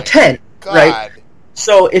a 10, God. right?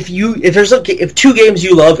 So if 2 games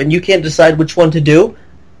you love and you can't decide which one to do,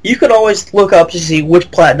 you could always look up to see which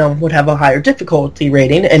Platinum would have a higher difficulty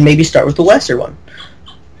rating and maybe start with the lesser one.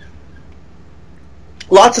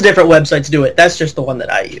 Lots of different websites do it. That's just the one that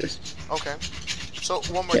I use. Okay. So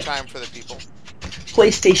one more time for the people.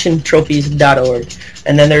 PlayStationTrophies.org,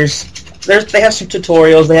 and then they have some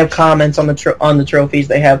tutorials. They have comments on the trophies.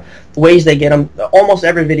 They have ways they get them. Almost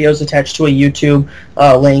every video is attached to a YouTube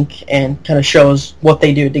link and kind of shows what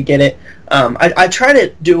they do to get it. I try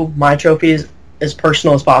to do my trophies as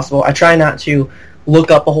personal as possible. I try not to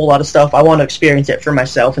look up a whole lot of stuff. I want to experience it for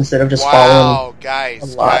myself instead of just following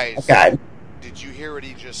guys. a guide. Did you hear what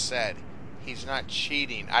he just said? He's not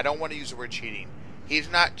cheating. I don't want to use the word cheating. He's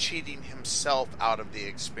not cheating himself out of the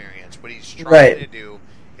experience. What he's trying to do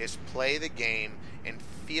is play the game and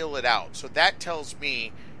feel it out. So that tells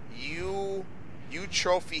me you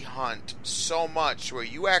trophy hunt so much where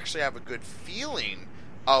you actually have a good feeling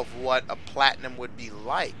of what a platinum would be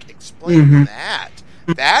like. Explain that.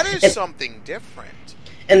 That is something different.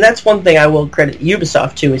 And that's one thing I will credit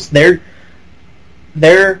Ubisoft to, is their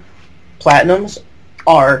platinums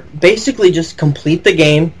are basically just complete the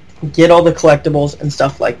game, get all the collectibles and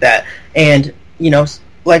stuff like that. And,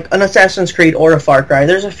 like an Assassin's Creed or a Far Cry,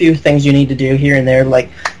 there's a few things you need to do here and there,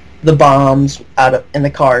 like the bombs and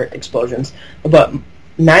the car explosions. But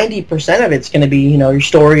 90% of it's going to be, your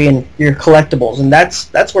story and your collectibles, and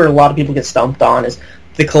that's where a lot of people get stumped on, is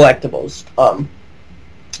the collectibles.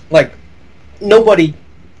 Like, nobody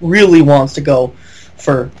really wants to go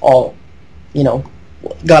for all,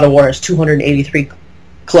 God of War has 283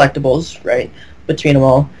 collectibles, right, between them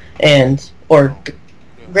all, or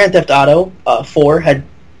Grand Theft Auto 4 had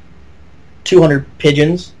 200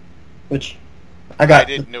 pigeons, which I got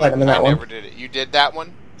platinum in that one. I never did it. You did that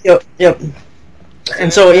one? Yep.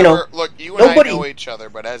 And so, look, you and I know each other,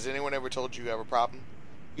 but has anyone ever told you have a problem?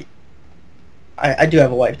 I do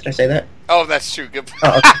have a wife. Did I say that? Oh, that's true. Good.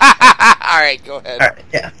 Oh, okay. All right, go ahead. All right,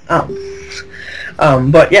 yeah.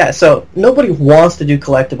 But yeah, so nobody wants to do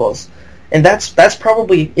collectibles, and that's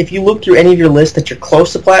probably, if you look through any of your lists that you're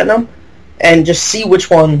close to platinum, and just see which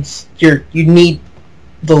ones you need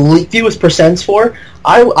the fewest percents for,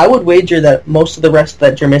 I would wager that most of the rest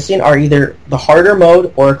that you're missing are either the harder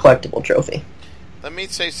mode or a collectible trophy. Let me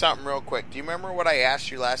say something real quick. Do you remember what I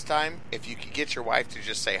asked you last time? If you could get your wife to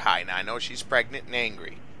just say hi. Now, I know she's pregnant and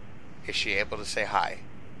angry. Is she able to say hi?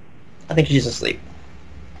 I think she's asleep.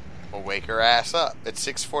 Well, wake her ass up. It's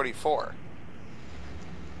 6:44.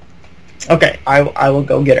 Okay, I will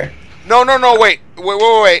go get her. No, wait.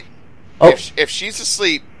 Oh. If she's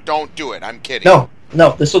asleep, don't do it. I'm kidding.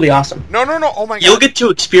 No, this will be awesome. No. Oh, my God. You'll get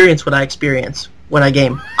to experience what I experience when I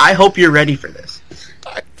game. I hope you're ready for this.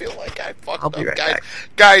 I feel like I fucked I'll be up, right back.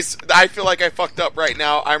 Guys, I feel like I fucked up right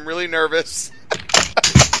now. I'm really nervous.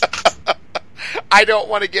 I don't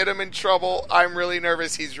want to get him in trouble. I'm really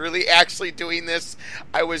nervous. He's really actually doing this.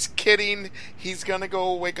 I was kidding. He's going to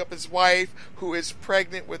go wake up his wife, who is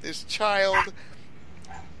pregnant with his child.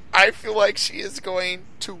 I feel like she is going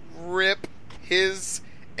to rip his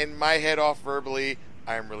and my head off verbally.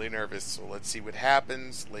 I'm really nervous, so let's see what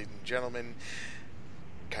happens. Ladies and gentlemen,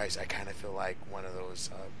 guys, I kind of feel like one of those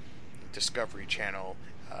Discovery Channel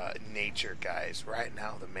nature guys. Right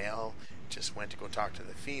now, the male just went to go talk to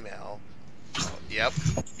the female. Oh, yep.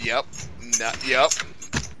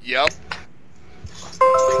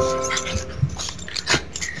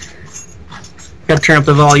 Gotta turn up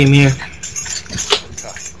the volume here.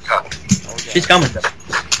 Okay. She's coming.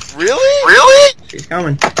 Really? She's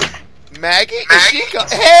coming. Maggie? Is she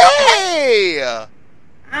Hey!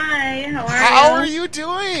 Hi, how are you? How are you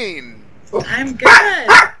doing? I'm good.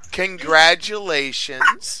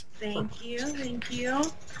 Congratulations. Thank you.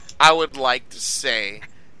 I would like to say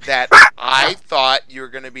that I thought you were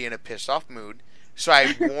going to be in a pissed off mood, so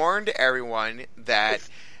I warned everyone that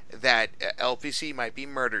LPC might be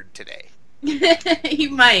murdered today. He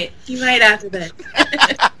might after this.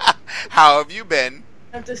 How have you been?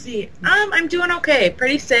 Have to see. I'm doing okay.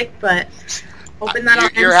 Pretty sick, but hoping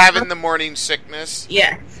that you're having the morning sickness?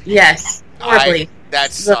 Yes. Horribly.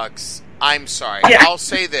 That sucks. I'm sorry. Yeah. I'll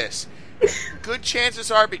say this. Good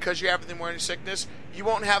chances are, because you're having the morning sickness, you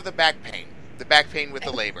won't have the back pain. The back pain with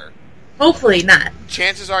the labor. Hopefully not.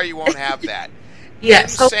 Chances are you won't have that.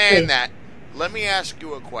 Yes, In hopefully. saying that, let me ask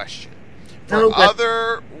you a question. For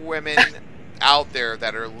other women out there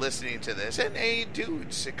that are listening to this, and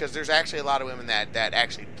dudes, because there's actually a lot of women that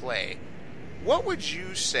actually play, what would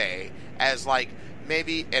you say as, like,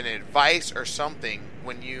 maybe an advice or something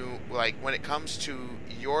when it comes to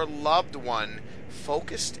your loved one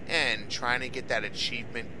focused in trying to get that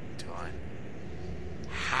achievement done?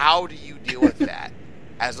 How do you deal with that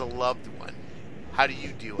as a loved one? How do you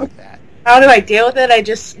deal with that? How do I deal with it? I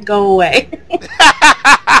just go away.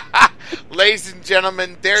 Ladies and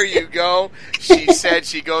gentlemen, there you go. She said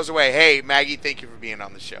she goes away. Hey, Maggie, thank you for being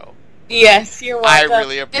on the show. Yes, you're welcome. I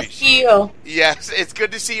really appreciate it. Yes, it's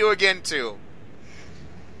good to see you again, too.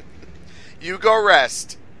 You go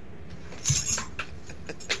rest.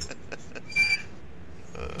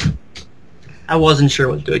 I wasn't sure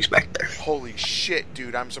what to expect there. Holy shit,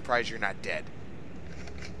 dude, I'm surprised you're not dead.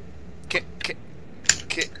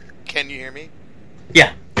 Can you hear me?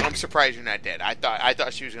 Yeah. I'm surprised you're not dead. I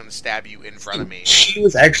thought she was going to stab you in front of me. She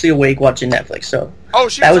was actually awake watching Netflix, so... Oh,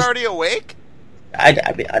 she was already awake? I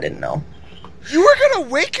didn't know. You were going to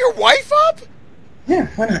wake your wife up? Yeah,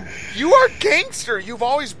 why not? You are gangster. You've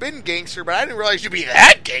always been gangster, but I didn't realize you'd be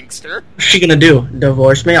that gangster. What's she gonna do?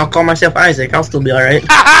 Divorce me? I'll call myself Isaac. I'll still be alright.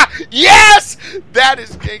 Yes! That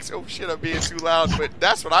is gangster. Oh, shit, I'm being too loud, but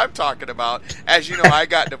that's what I'm talking about. As you know, I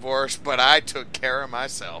got divorced, but I took care of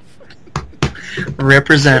myself.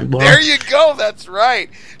 Represent, boy. There you go. That's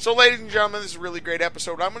right. So, ladies and gentlemen, this is a really great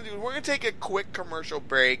episode. We're going to take a quick commercial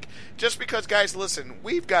break, just because, guys, listen,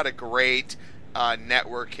 we've got a great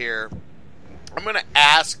network here. I'm going to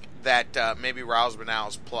ask that maybe Rouse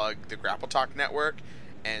Banals plug the Grapple Talk Network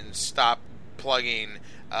and stop plugging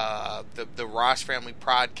the Ross Family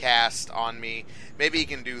Podcast on me. Maybe he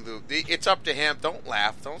can do it's up to him. Don't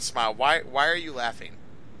laugh. Don't smile. Why are you laughing?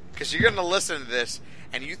 Because you're going to listen to this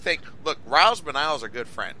and you think, look, Rouse Banals are good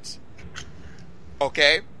friends.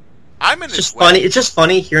 Okay? I'm in this funny. It's just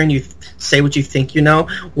funny hearing you say what you think you know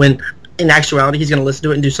when... in actuality, he's going to listen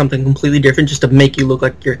to it and do something completely different just to make you look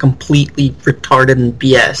like you're completely retarded and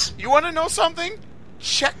BS. You want to know something?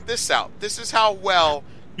 Check this out. This is how well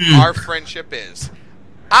our friendship is.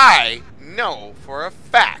 I know for a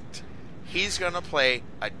fact he's going to play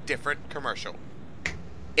a different commercial.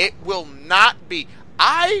 It will not be...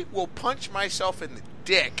 I will punch myself in the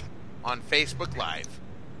dick on Facebook Live.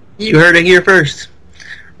 You heard it here first.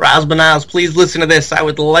 Rouse Banals, please listen to this. I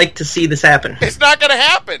would like to see this happen. It's not going to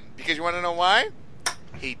happen. Because you want to know why?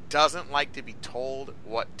 He doesn't like to be told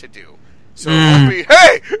what to do. So it won't be,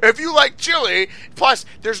 hey, if you like chili... Plus,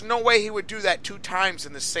 there's no way he would do that 2 times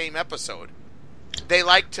in the same episode. They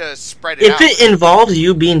like to spread it out. If it involves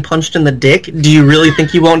you being punched in the dick, do you really think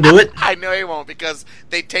he won't do it? I know he won't, because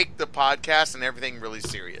they take the podcast and everything really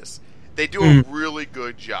serious. They do a really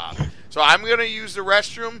good job. So I'm going to use the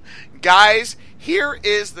restroom. Guys, here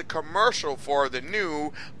is the commercial for the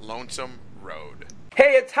new Lonesome Road.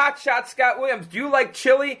 Hey, it's Hotshot Scott Williams. Do you like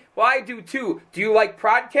chili? Well, I do too. Do you like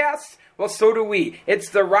podcasts? Well, so do we. It's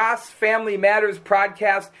the Ross Family Matters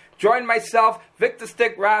podcast. Join myself, Vic the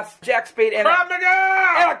Stick Ross, Jack Spade, and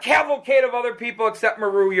a cavalcade of other people except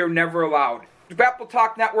Maru. You're never allowed. The Grapple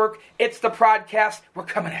Talk Network, it's the podcast. We're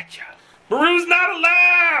coming at you. Peru's not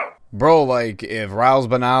allowed! Bro, like, if Riles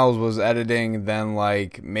Banals was editing, then,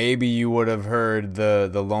 like, maybe you would have heard the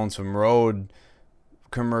Lonesome Road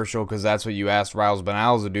commercial, because that's what you asked Riles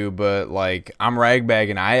Banals to do, but, like, I'm Ragbag,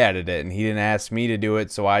 and I edited it, and he didn't ask me to do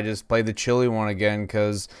it, so I just played the chili one again,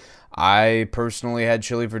 because I personally had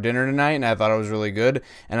chili for dinner tonight, and I thought it was really good,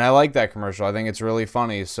 and I like that commercial. I think it's really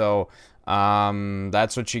funny, so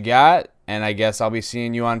that's what you got, and I guess I'll be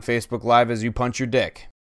seeing you on Facebook Live as you punch your dick.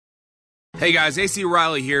 Hey guys, AC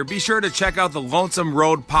Riley here. Be sure to check out the Lonesome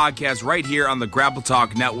Road podcast right here on the Grapple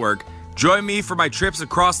Talk Network. Join me for my trips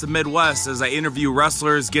across the Midwest as I interview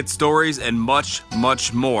wrestlers, get stories, and much,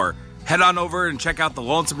 much more. Head on over and check out the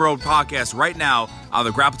Lonesome Road podcast right now on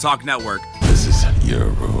the Grapple Talk Network. This is your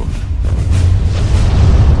room.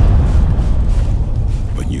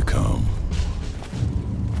 When you come,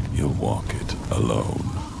 you'll walk it alone.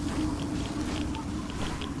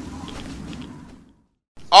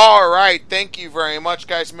 All right, thank you very much,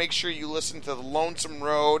 guys. Make sure you listen to the Lonesome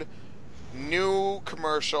Road new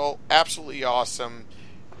commercial, absolutely awesome.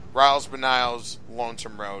 Riles Banals,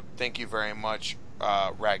 Lonesome Road. Thank you very much,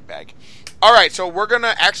 Ragbag. All right, so we're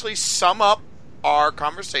gonna actually sum up our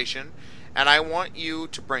conversation, and I want you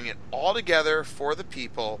to bring it all together for the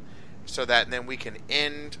people, so that then we can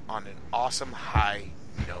end on an awesome high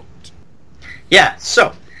note. Yeah.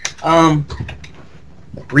 So,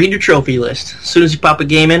 read your trophy list. As soon as you pop a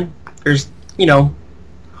game in, there's, 4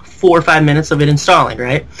 or 5 minutes of it installing,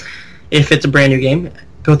 right? If it's a brand new game,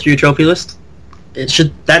 go through your trophy list.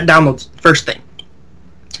 That downloads first thing.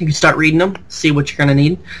 You can start reading them, see what you're going to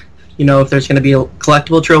need. If there's going to be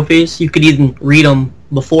collectible trophies, you could even read them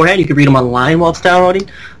beforehand. You could read them online while it's downloading.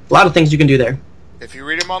 A lot of things you can do there. If you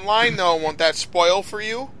read them online, though, won't that spoil for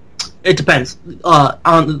you? It depends.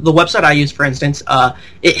 On the website I use, for instance,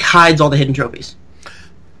 it hides all the hidden trophies.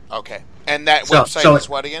 Okay. And that website is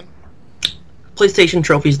what again?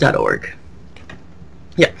 PlayStationTrophies.org.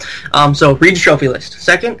 Yeah. So read your trophy list.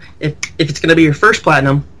 Second, if it's going to be your first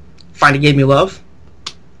platinum, find a game you love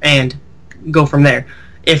and go from there.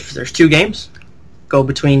 If there's 2 games, go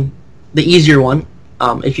between the easier one,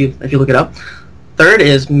 if you look it up. Third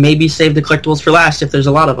is maybe save the collectibles for last if there's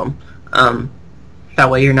a lot of them. That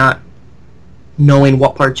way you're not knowing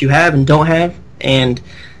what parts you have and don't have. And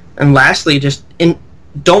lastly,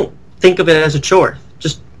 don't think of it as a chore.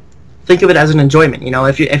 Just think of it as an enjoyment.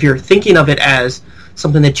 If you're thinking of it as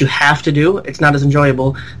something that you have to do, it's not as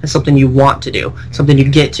enjoyable as something you want to do, something you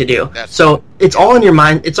get to do. So it's all in your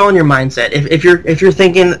mind. It's all in your mindset. If you're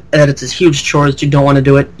thinking that it's this huge chore that you don't want to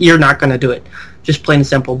do it, you're not going to do it. Just plain and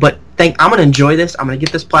simple. But I'm going to enjoy this. I'm going to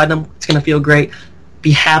get this platinum. It's going to feel great.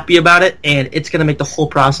 Be happy about it, and it's going to make the whole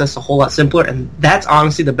process a whole lot simpler. And that's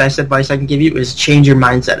honestly the best advice I can give you, is change your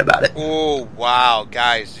mindset about it. Oh, wow.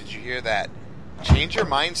 Guys, did you hear that? Change your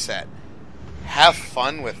mindset. Have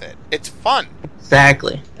fun with it. It's fun.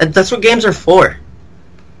 Exactly. And that's what games are for.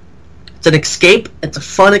 It's an escape. It's a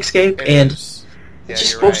fun escape, and it's just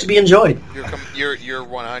supposed to be enjoyed. You're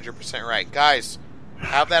 100% right. Guys,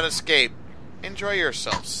 have that escape. Enjoy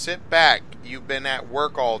yourself. Sit back. You've been at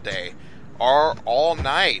work all day or all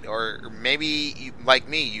night, or maybe, like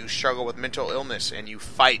me, you struggle with mental illness and you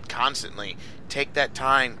fight constantly. Take that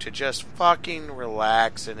time to just fucking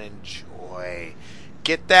relax and enjoy.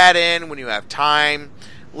 Get that in when you have time.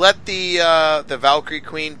 Let the Valkyrie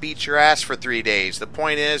Queen beat your ass for 3 days. The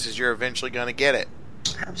point is you're eventually going to get it.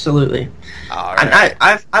 Absolutely. All right.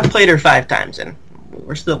 I've played her 5 times, and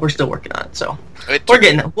we're still working on it. So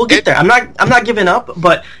we'll get there. I'm not giving up,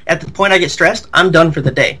 but at the point I get stressed, I'm done for the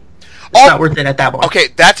day. It's not worth it at that point.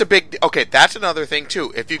 Okay, that's another thing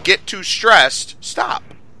too. If you get too stressed, stop.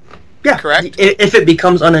 Yeah, correct. If it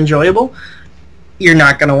becomes unenjoyable, you're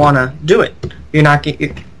not going to want to do it.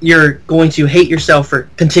 You're going to hate yourself for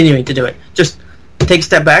continuing to do it. Just take a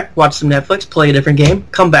step back, watch some Netflix, play a different game,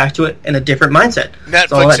 come back to it in a different mindset.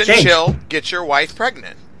 Netflix and chill. Get your wife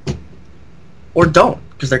pregnant, or don't,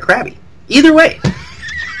 because they're crabby. Either way.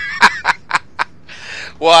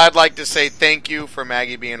 Well, I'd like to say thank you for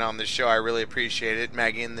Maggie being on the show. I really appreciate it.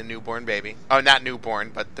 Maggie and the newborn baby. Oh, not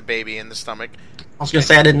newborn, but the baby in the stomach. I was going to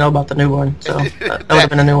say I didn't know about the newborn, so that would have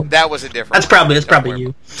been a new one. That was a different That's probably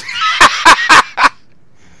you.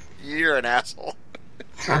 You're an asshole.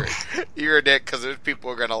 You're a dick, because there's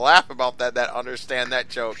people who are going to laugh about that understand that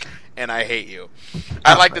joke, and I hate you.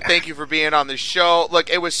 I'd like to thank you for being on the show.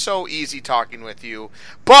 Look, it was so easy talking with you,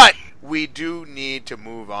 but we do need to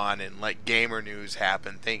move on and let gamer news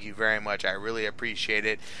happen. Thank you very much. I really appreciate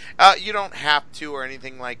it. You don't have to or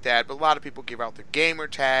anything like that, but a lot of people give out their gamer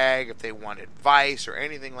tag if they want advice or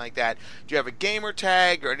anything like that. Do you have a gamer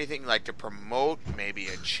tag or anything like to promote maybe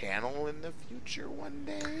a channel in the future one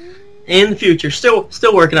day? In the future, still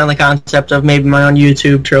working on the concept of maybe my own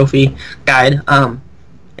YouTube trophy guide,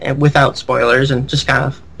 without spoilers and just kind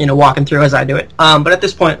of walking through as I do it. But at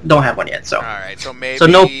this point, don't have one yet. So all right, so maybe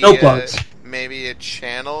no plugs. Maybe a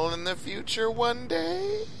channel in the future one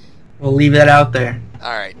day. We'll leave that out there.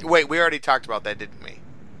 All right, wait, we already talked about that, didn't we?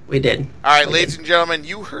 We did. All right, ladies and gentlemen,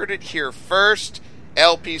 you heard it here first.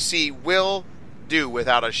 LPC will do,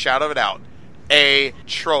 without a shadow of a doubt, a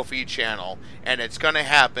trophy channel, and it's going to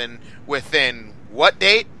happen within what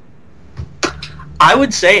date? I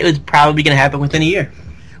would say it's probably going to happen within a year.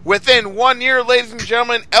 Within 1 year, ladies and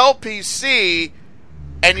gentlemen, LPC.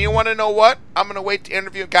 And you want to know what? I'm going to wait to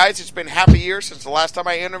interview him. Guys, it's been half a year since the last time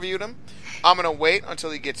I interviewed him. I'm going to wait until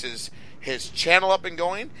he gets his channel up and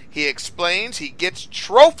going. He explains. He gets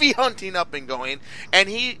trophy hunting up and going. And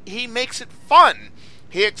he makes it fun.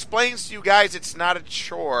 He explains to you guys it's not a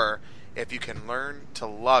chore if you can learn to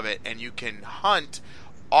love it. And you can hunt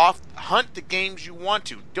the games you want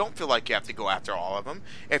to. Don't feel like you have to go after all of them.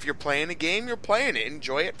 If you're playing a game, you're playing it.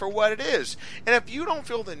 Enjoy it for what it is. And if you don't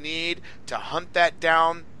feel the need to hunt that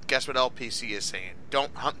down, guess what LPC is saying?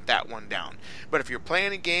 Don't hunt that one down. But if you're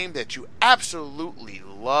playing a game that you absolutely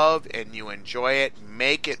love and you enjoy it,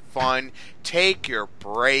 make it fun, take your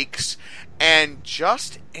breaks, and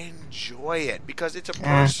just enjoy it, because it's a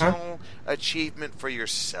personal achievement for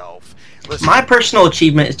yourself. Listen, my personal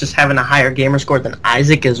achievement is just having a higher gamer score than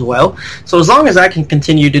Isaac as well. So as long as I can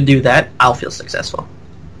continue to do that, I'll feel successful.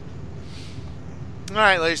 All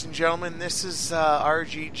right, ladies and gentlemen, this is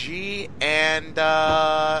RGG, and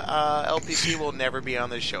LPC will never be on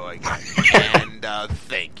the show again. And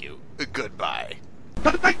thank you. Goodbye.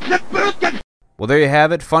 Well, there you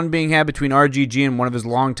have it. Fun being had between RGG and one of his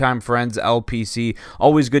longtime friends, LPC.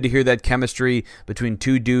 Always good to hear that chemistry between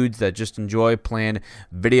two dudes that just enjoy playing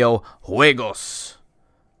video juegos.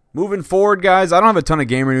 Moving forward, guys, I don't have a ton of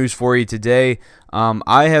gamer news for you today.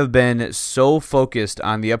 I have been so focused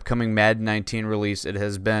on the upcoming Madden 19 release, it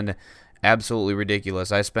has been absolutely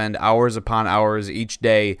ridiculous. I spend hours upon hours each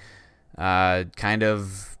day kind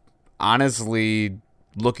of honestly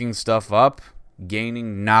looking stuff up,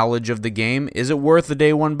 gaining knowledge of the game. Is it worth the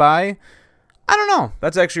day one buy? I don't know.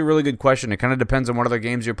 That's actually a really good question. It kind of depends on what other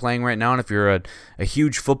games you're playing right now, and if you're a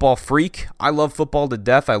huge football freak. I love football to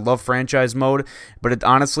death. I love franchise mode, but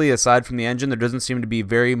honestly, aside from the engine, there doesn't seem to be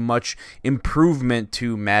very much improvement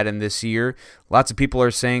to Madden this year. Lots of people are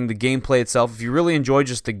saying the gameplay itself, if you really enjoy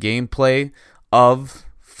just the gameplay of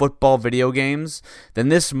football video games, then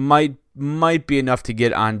this might be enough to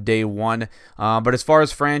get on day one. But as far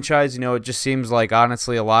as franchise, it just seems like,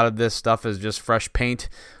 honestly, a lot of this stuff is just fresh paint.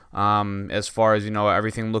 As far as,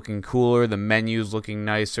 everything looking cooler, the menus looking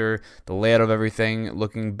nicer, the layout of everything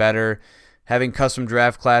looking better. Having custom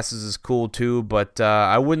draft classes is cool too, but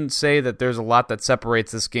I wouldn't say that there's a lot that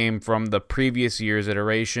separates this game from the previous year's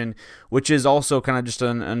iteration, which is also kind of just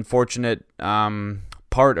an unfortunate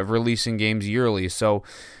part of releasing games yearly. So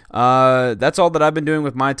that's all that I've been doing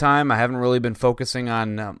with my time. I haven't really been focusing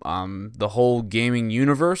on the whole gaming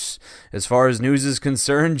universe. As far as news is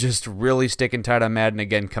concerned, just really sticking tight on Madden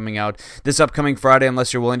again, coming out this upcoming Friday.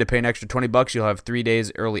 Unless you're willing to pay an extra $20, you'll have 3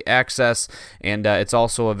 days early access, and it's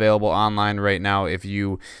also available online right now if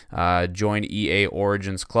you join EA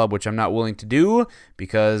Origins Club, which I'm not willing to do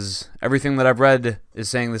because everything that I've read is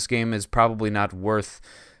saying this game is probably not worth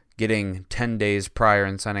getting 10 days prior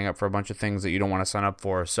and signing up for a bunch of things that you don't want to sign up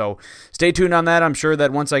for. So stay tuned on that. I'm sure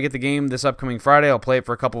that once I get the game this upcoming Friday, I'll play it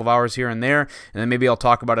for a couple of hours here and there, and then maybe I'll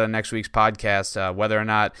talk about it on next week's podcast, whether or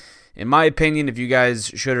not, in my opinion, if you guys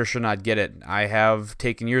should or should not get it. I have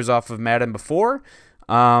taken years off of Madden before,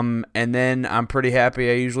 and then I'm pretty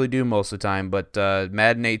happy. I usually do most of the time, but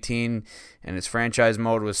Madden 18 and its franchise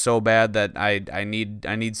mode was so bad that I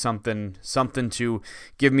need something to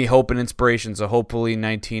give me hope and inspiration. So hopefully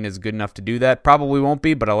 19 is good enough to do that. Probably won't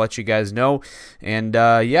be, but I'll let you guys know. And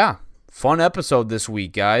yeah, fun episode this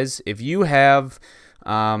week, guys. If you have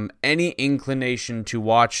any inclination to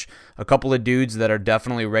watch a couple of dudes that are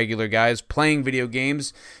definitely regular guys playing video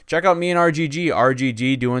games, check out me and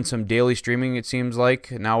RGG doing some daily streaming, it seems like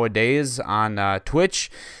nowadays, on Twitch.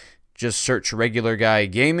 just search Regular Guy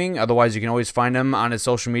Gaming. Otherwise, you can always find him on his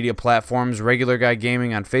social media platforms, Regular Guy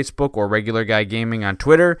Gaming on Facebook or Regular Guy Gaming on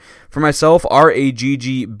Twitter. For myself,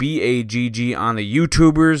 RAGGBAGG on the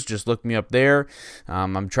YouTubers. Just look me up there.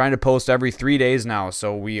 I'm trying to post every 3 days now,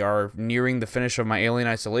 so we are nearing the finish of my Alien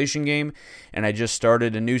Isolation game, and I just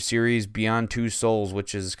started a new series, Beyond Two Souls,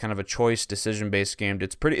 which is kind of a choice decision-based game.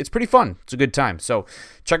 It's pretty fun. It's a good time. So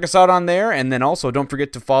check us out on there, and then also don't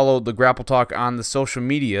forget to follow the Grapple Talk on the social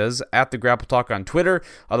medias at the Grapple Talk on Twitter.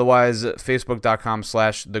 Otherwise,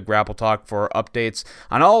 facebook.com/the Grapple Talk for updates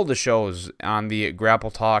on all the shows on the Grapple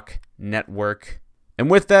Talk network. And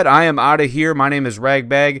with that, I am out of here. My name is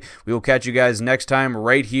Ragbag. We will catch you guys next time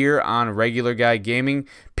right here on Regular Guy Gaming.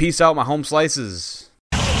 Peace out, my home slices.